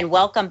 and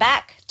welcome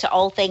back to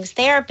All Things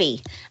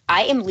Therapy.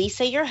 I am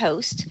Lisa, your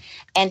host,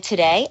 and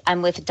today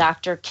I'm with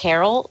Dr.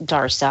 Karol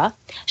Darsa.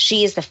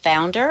 She is the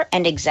founder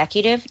and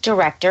executive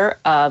director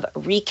of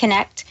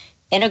Reconnect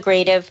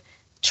Integrative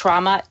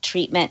Trauma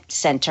Treatment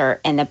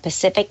Center in the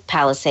Pacific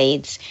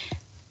Palisades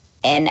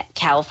in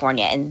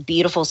California, in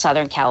beautiful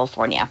Southern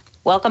California.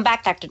 Welcome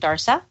back, Dr.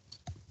 Darsa.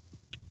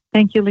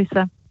 Thank you,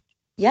 Lisa.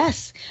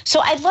 Yes. So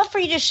I'd love for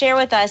you to share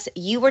with us,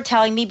 you were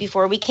telling me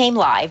before we came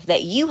live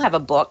that you have a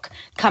book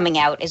coming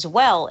out as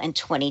well in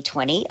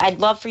 2020.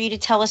 I'd love for you to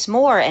tell us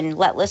more and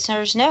let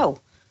listeners know.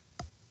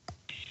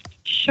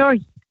 Sure.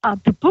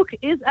 The book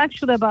is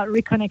actually about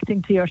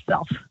reconnecting to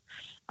yourself.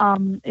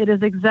 It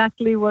is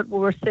exactly what we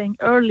were saying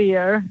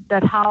earlier,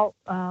 that how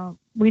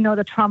we know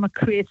that trauma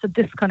creates a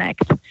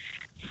disconnect.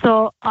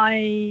 So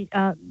I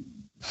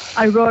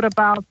wrote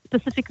about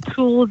specific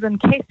tools and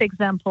case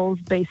examples,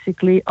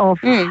 basically, of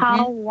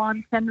how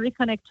one can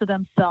reconnect to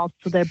themselves,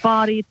 to their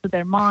body, to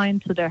their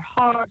mind, to their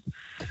heart,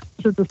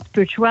 to the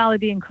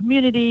spirituality and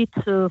community,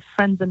 to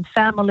friends and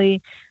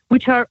family,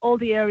 which are all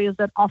the areas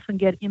that often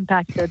get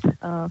impacted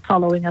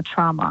following a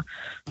trauma.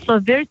 So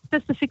very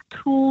specific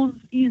tools,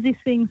 easy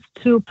things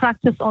to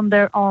practice on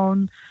their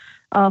own.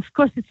 Of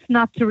course, it's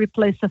not to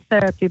replace a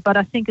therapy, but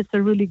I think it's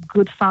a really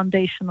good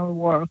foundational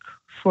work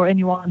for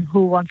anyone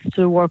who wants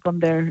to work on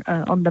their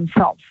on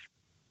themselves.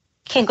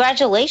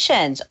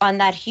 Congratulations on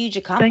that huge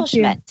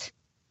accomplishment.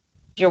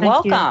 You're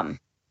welcome.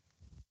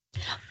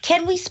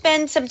 Can we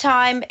spend some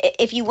time,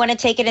 if you want to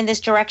take it in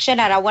this direction,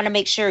 and I want to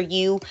make sure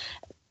you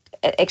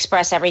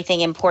express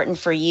everything important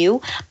for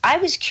you. I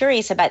was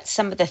curious about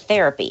some of the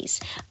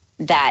therapies.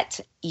 that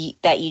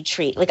you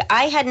treat. Like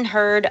I had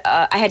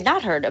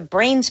not heard of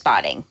brain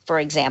spotting, for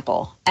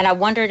example, and I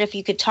wondered if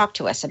you could talk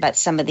to us about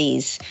some of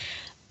these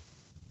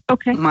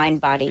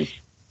mind body.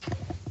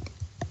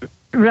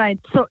 Right.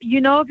 So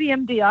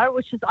EMDR,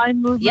 which is eye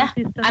movement. Yeah,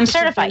 I'm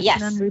certified.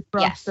 Yes. And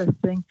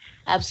reprocessing. Yes.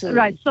 Absolutely.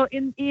 Right. So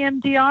in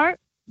EMDR,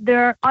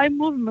 there are eye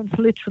movements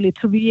literally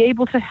to be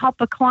able to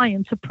help a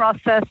client to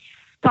process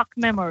stuck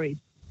memories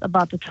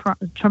about the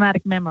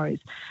traumatic memories.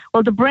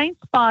 Well, the brain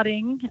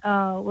spotting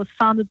was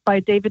founded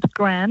by David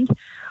Grand,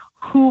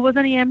 who was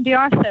an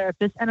EMDR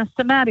therapist and a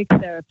somatic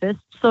therapist.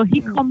 So he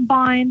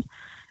combined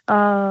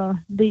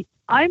the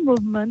eye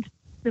movement,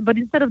 but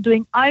instead of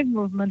doing eye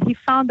movement, he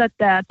found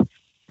that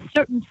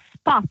certain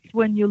spots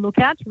when you look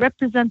at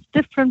represents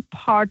different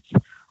parts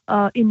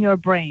in your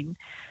brain.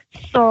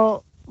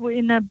 So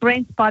in a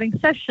brain spotting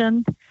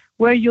session,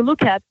 where you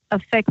look at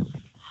affects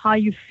how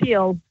you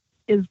feel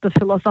is the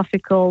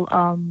philosophical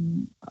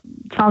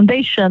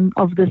foundation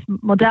of this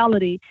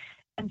modality.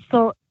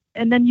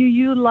 And then you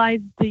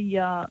utilize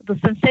the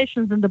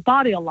sensations in the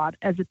body a lot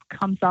as it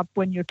comes up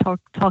when you're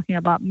talking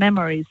about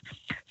memories.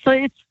 So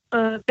it's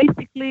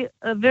basically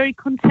a very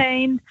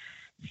contained,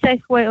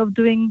 safe way of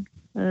doing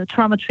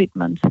trauma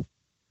treatment.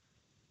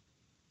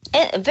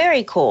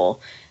 Very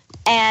cool.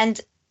 And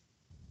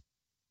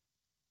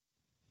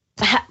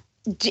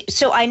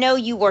so I know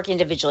you work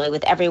individually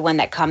with everyone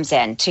that comes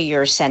in to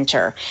your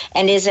center.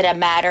 And is it a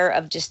matter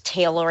of just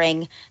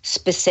tailoring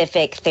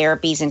specific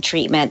therapies and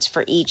treatments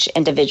for each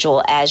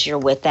individual as you're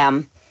with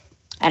them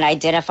and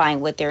identifying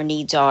what their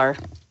needs are?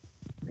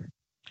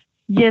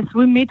 Yes,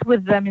 we meet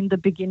with them in the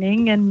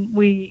beginning and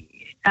we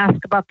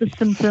ask about the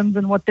symptoms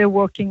and what they're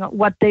working on,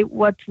 what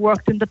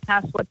worked in the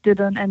past, what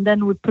didn't, and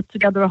then we put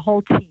together a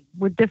whole team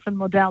with different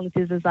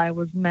modalities, as I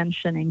was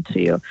mentioning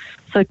to you.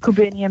 So it could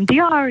be an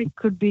EMDR, it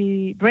could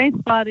be brain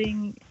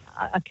spotting,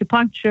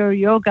 acupuncture,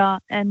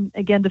 yoga, and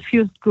again the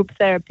fused group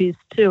therapies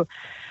too.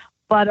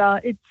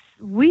 But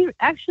we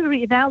actually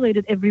reevaluate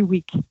it every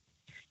week.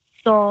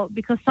 So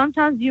because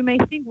sometimes you may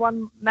think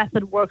one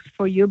method works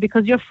for you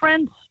because your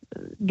friend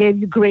gave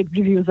you great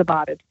reviews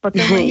about it. But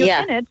then when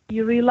you're in it,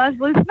 you realize,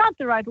 well, it's not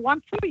the right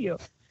one for you.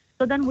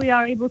 So then we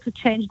are able to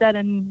change that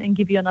and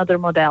give you another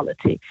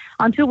modality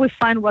until we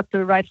find what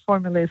the right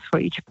formula is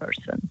for each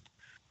person.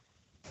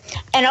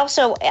 And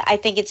also, I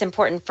think it's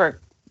important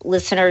for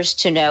listeners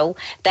to know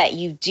that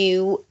you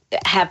do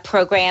have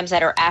programs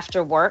that are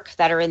after work,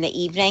 that are in the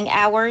evening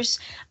hours,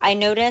 I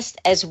noticed,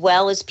 as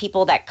well as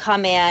people that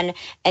come in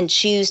and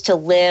choose to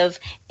live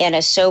in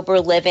a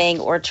sober living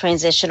or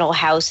transitional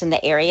house in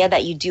the area,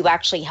 that you do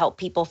actually help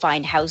people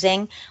find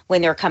housing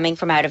when they're coming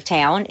from out of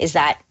town. Is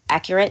that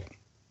accurate?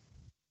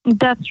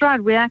 That's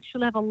right. We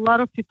actually have a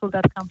lot of people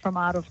that come from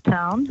out of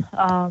town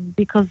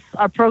because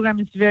our program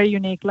is very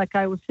unique. Like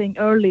I was saying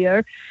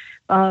earlier,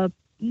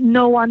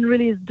 no one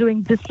really is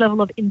doing this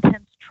level of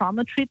intense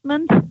trauma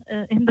treatment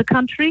in the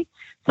country.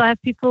 So I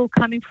have people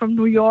coming from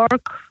New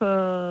York,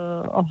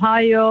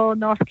 Ohio,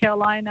 North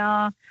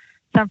Carolina,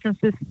 San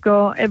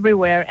Francisco,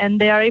 everywhere.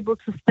 And they are able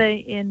to stay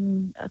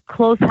in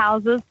closed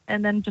houses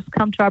and then just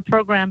come to our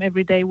program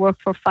every day, work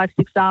for 5-6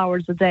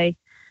 hours a day.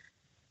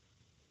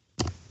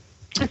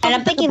 And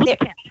I'm thinking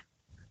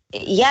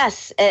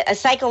yes, a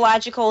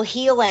psychological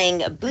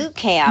healing boot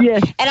camp.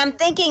 Yes. And I'm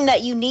thinking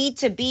that you need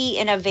to be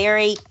in a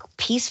very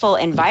peaceful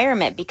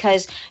environment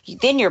because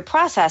then you're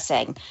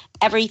processing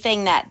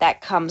everything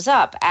that comes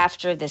up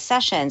after the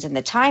sessions and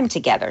the time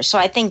together. So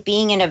I think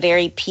being in a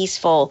very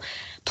peaceful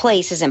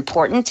place is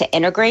important to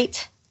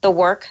integrate the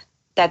work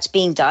that's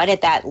being done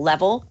at that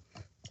level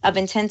of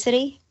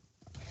intensity.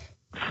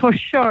 For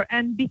sure.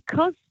 And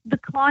because the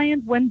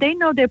client, when they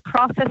know they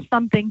process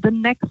something, the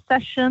next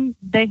session,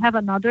 they have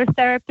another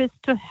therapist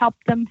to help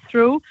them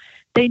through.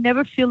 They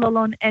never feel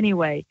alone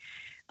anyway.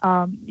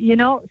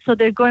 So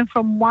they're going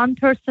from one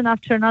person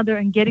after another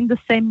and getting the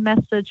same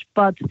message,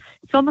 but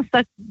it's almost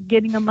like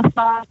getting a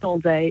massage all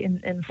day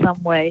in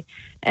some way.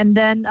 And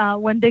then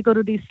when they go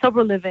to these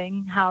sober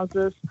living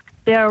houses,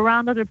 they're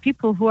around other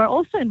people who are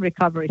also in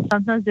recovery.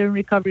 Sometimes they're in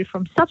recovery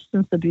from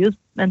substance abuse,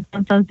 and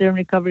sometimes they're in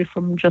recovery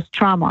from just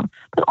trauma.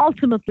 But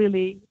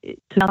ultimately,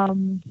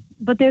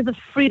 but there's a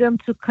freedom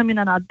to come in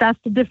and out. That's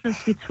the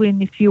difference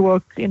between if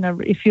you're in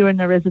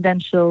a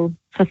residential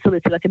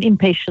facility, like an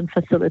inpatient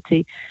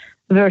facility,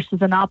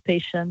 versus an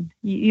outpatient.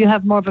 You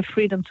have more of a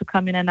freedom to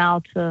come in and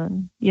out,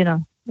 in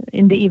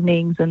the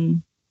evenings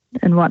and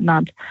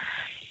whatnot.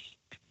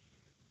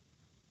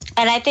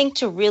 And I think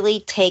to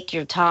really take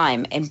your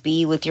time and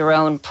be with your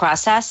own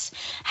process,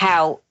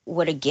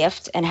 what a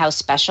gift and how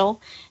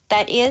special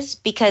that is,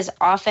 because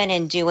often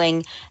in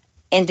doing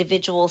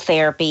individual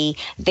therapy,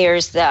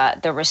 there's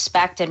the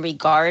respect and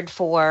regard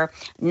for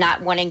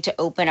not wanting to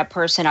open a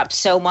person up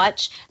so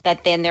much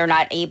that then they're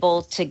not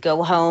able to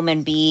go home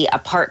and be a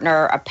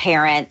partner, a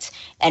parent,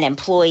 an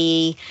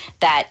employee,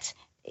 that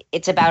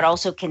it's about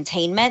also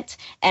containment.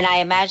 And I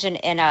imagine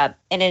in an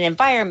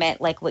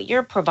environment like what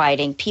you're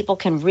providing, people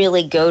can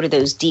really go to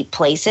those deep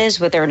places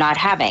where they're not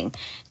having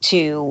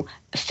to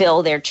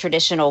fill their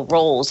traditional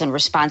roles and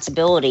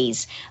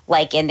responsibilities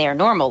like in their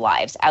normal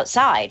lives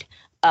outside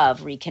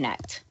of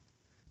Reconnect.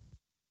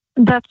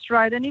 That's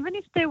right. And even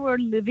if they were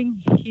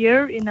living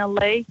here in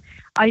LA,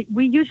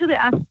 we usually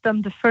ask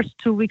them the first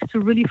 2 weeks to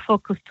really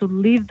focus, to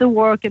leave the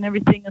work and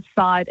everything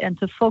aside, and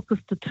to focus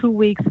the 2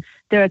 weeks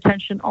their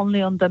attention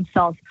only on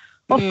themselves.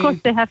 Of course,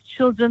 they have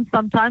children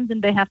sometimes,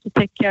 and they have to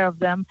take care of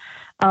them.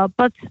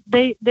 But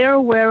they're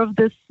aware of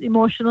this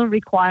emotional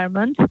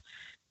requirement,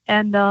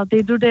 and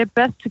they do their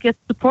best to get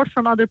support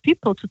from other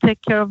people to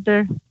take care of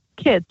their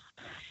kids.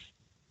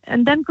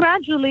 And then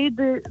gradually,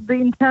 the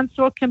intense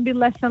work can be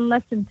less and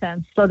less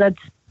intense, so that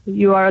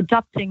you are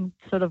adapting,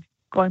 sort of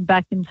going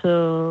back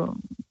into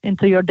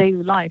your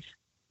daily life.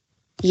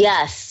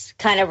 Yes,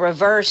 kind of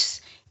reverse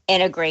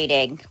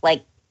integrating,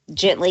 like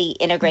gently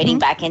integrating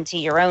back into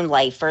your own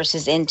life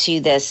versus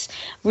into this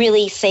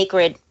really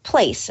sacred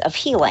place of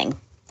healing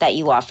that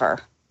you offer.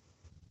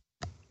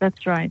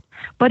 That's right.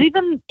 But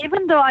even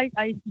though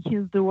I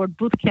use the word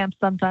boot camp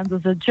sometimes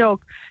as a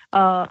joke,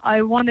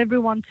 I want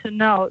everyone to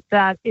know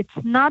that it's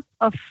not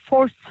a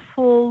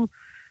forceful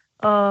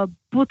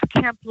boot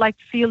camp-like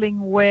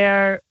feeling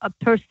where a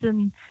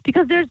person,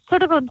 because there's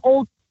sort of an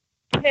old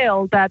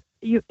tale that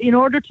you, in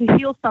order to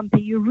heal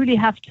something, you really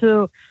have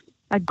to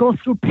go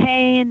through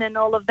pain and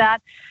all of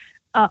that,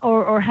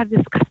 or have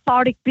this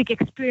cathartic big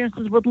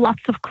experiences with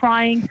lots of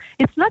crying.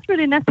 It's not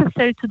really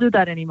necessary to do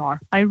that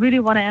anymore. I really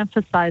want to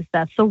emphasize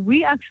that. So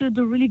we actually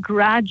do really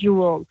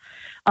gradual.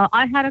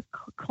 I had a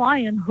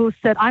client who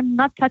said, I'm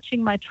not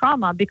touching my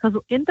trauma because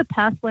in the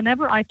past,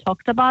 whenever I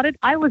talked about it,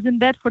 I was in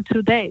bed for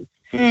 2 days.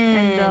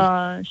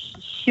 And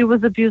she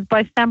was abused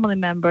by family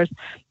members.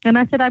 And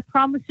I said, I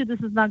promise you this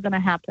is not going to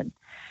happen.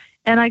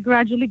 And I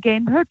gradually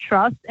gained her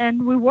trust,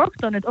 and we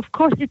worked on it. Of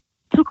course, it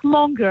took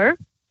longer.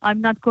 I'm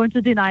not going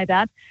to deny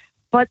that.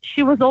 But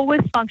she was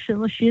always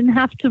functional. She didn't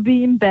have to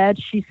be in bed.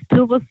 She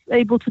still was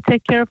able to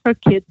take care of her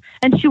kids.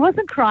 And she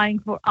wasn't crying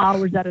for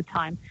hours at a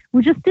time.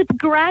 We just did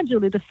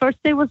gradually. The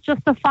first day was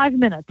just a 5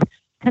 minutes,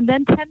 and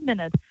then 10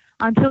 minutes,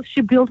 until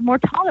she built more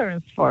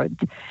tolerance for it.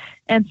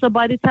 And so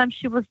by the time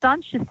she was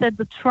done, she said,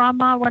 the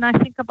trauma, when I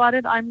think about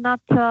it, I'm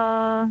not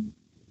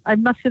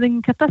feeling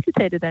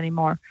incapacitated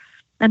anymore.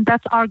 And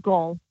that's our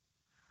goal.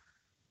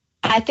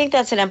 I think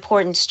that's an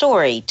important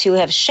story to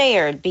have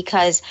shared,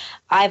 because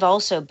I've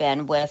also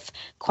been with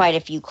quite a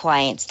few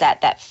clients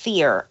that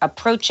fear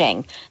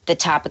approaching the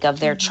topic of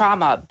their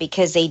trauma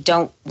because they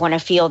don't want to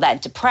feel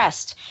that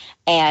depressed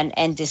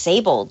and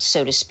disabled,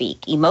 so to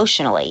speak,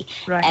 emotionally.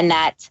 Right. And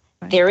that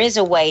there is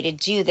a way to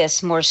do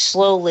this more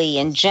slowly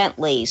and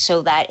gently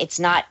so that it's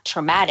not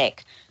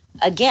traumatic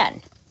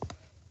again.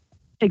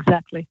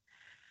 Exactly.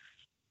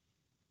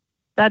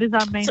 That is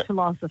our main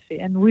philosophy.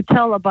 And we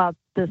tell about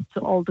this to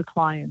all the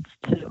clients,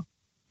 too.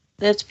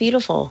 That's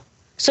beautiful.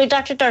 So,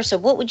 Dr. Darsa,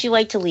 what would you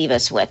like to leave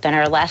us with in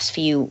our last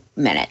few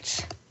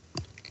minutes?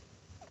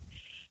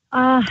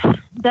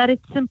 That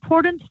it's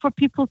important for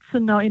people to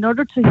know, in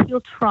order to heal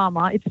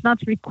trauma, it's not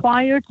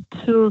required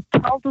to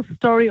tell the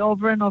story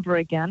over and over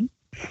again.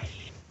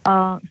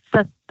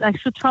 That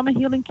actually trauma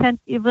healing can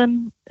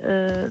even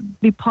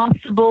be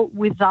possible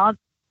without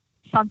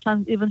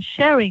sometimes even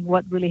sharing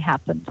what really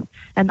happened.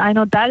 And I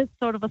know that is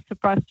sort of a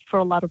surprise for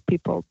a lot of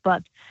people,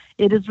 but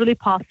it is really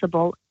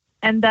possible.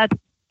 And that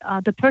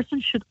the person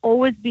should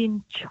always be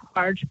in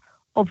charge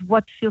of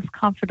what feels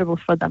comfortable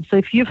for them. So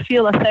if you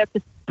feel a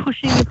therapist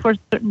pushing you for a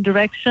certain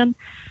direction,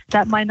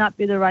 that might not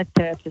be the right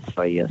therapist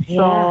for you.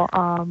 Yeah.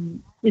 So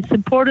it's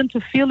important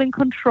to feel in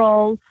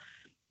control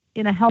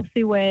in a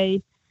healthy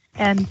way,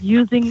 and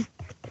using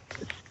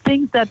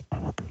things that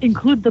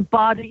include the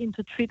body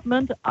into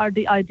treatment are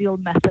the ideal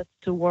methods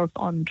to work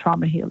on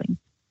trauma healing.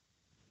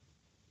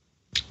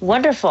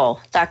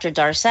 Wonderful, Dr.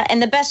 Darsa.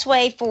 And the best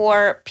way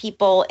for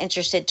people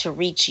interested to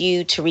reach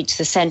you, to reach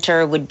the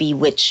center, would be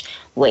which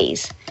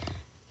ways?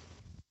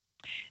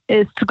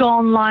 Is to go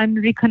online,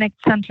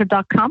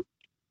 reconnectcenter.com.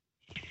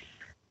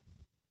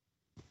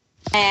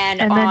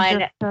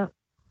 And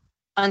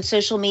on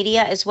social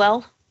media as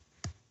well?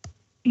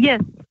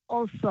 Yes,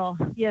 also.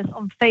 Yes,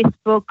 on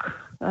Facebook,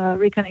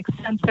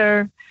 Reconnect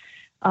Center,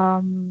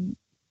 and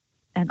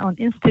on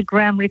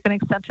Instagram,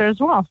 Reconnect Center as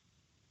well.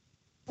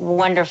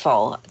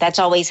 Wonderful. That's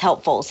always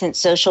helpful, since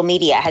social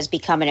media has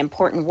become an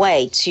important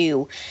way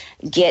to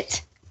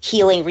get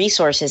healing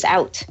resources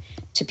out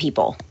to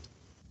people.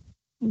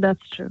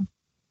 That's true.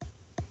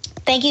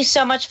 Thank you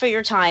so much for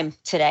your time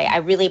today. I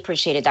really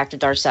appreciate it, Dr.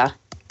 Darsa.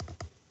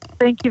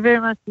 Thank you very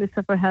much,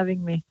 Lisa, for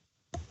having me.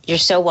 You're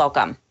so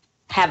welcome.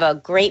 Have a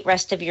great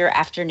rest of your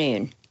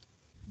afternoon.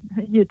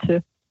 You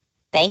too.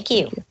 Thank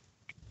you.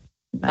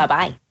 Bye.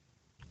 Bye-bye.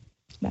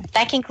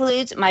 That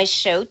concludes my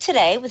show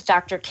today with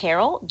Dr.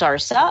 Karol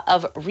Darsa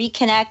of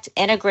Reconnect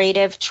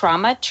Integrative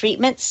Trauma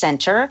Treatment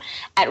Center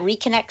at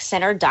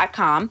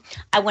reconnectcenter.com.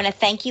 I want to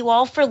thank you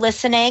all for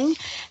listening.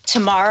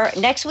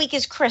 Next week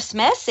is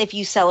Christmas. If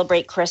you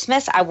celebrate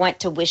Christmas, I want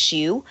to wish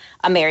you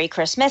a Merry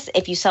Christmas.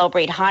 If you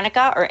celebrate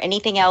Hanukkah or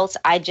anything else,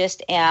 I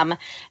just am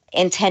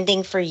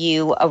intending for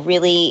you a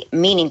really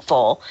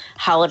meaningful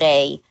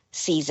holiday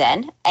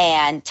season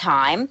and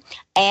time.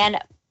 And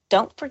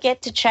don't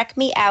forget to check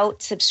me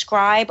out,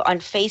 subscribe on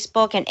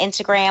Facebook and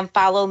Instagram,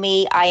 follow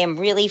me. I am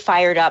really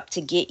fired up to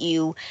get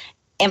you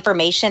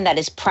information that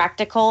is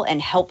practical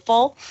and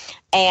helpful.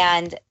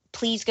 And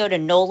please go to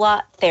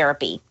NOLA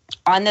Therapy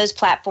on those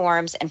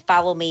platforms and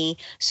follow me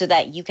so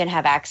that you can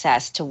have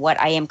access to what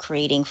I am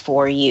creating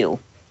for you.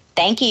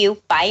 Thank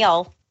you. Bye,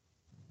 y'all.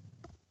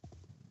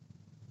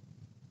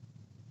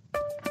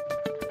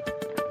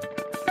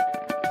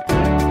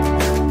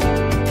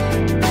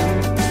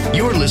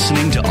 You're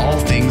listening to All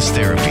Things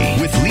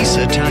Therapy with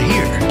Lisa Tahir.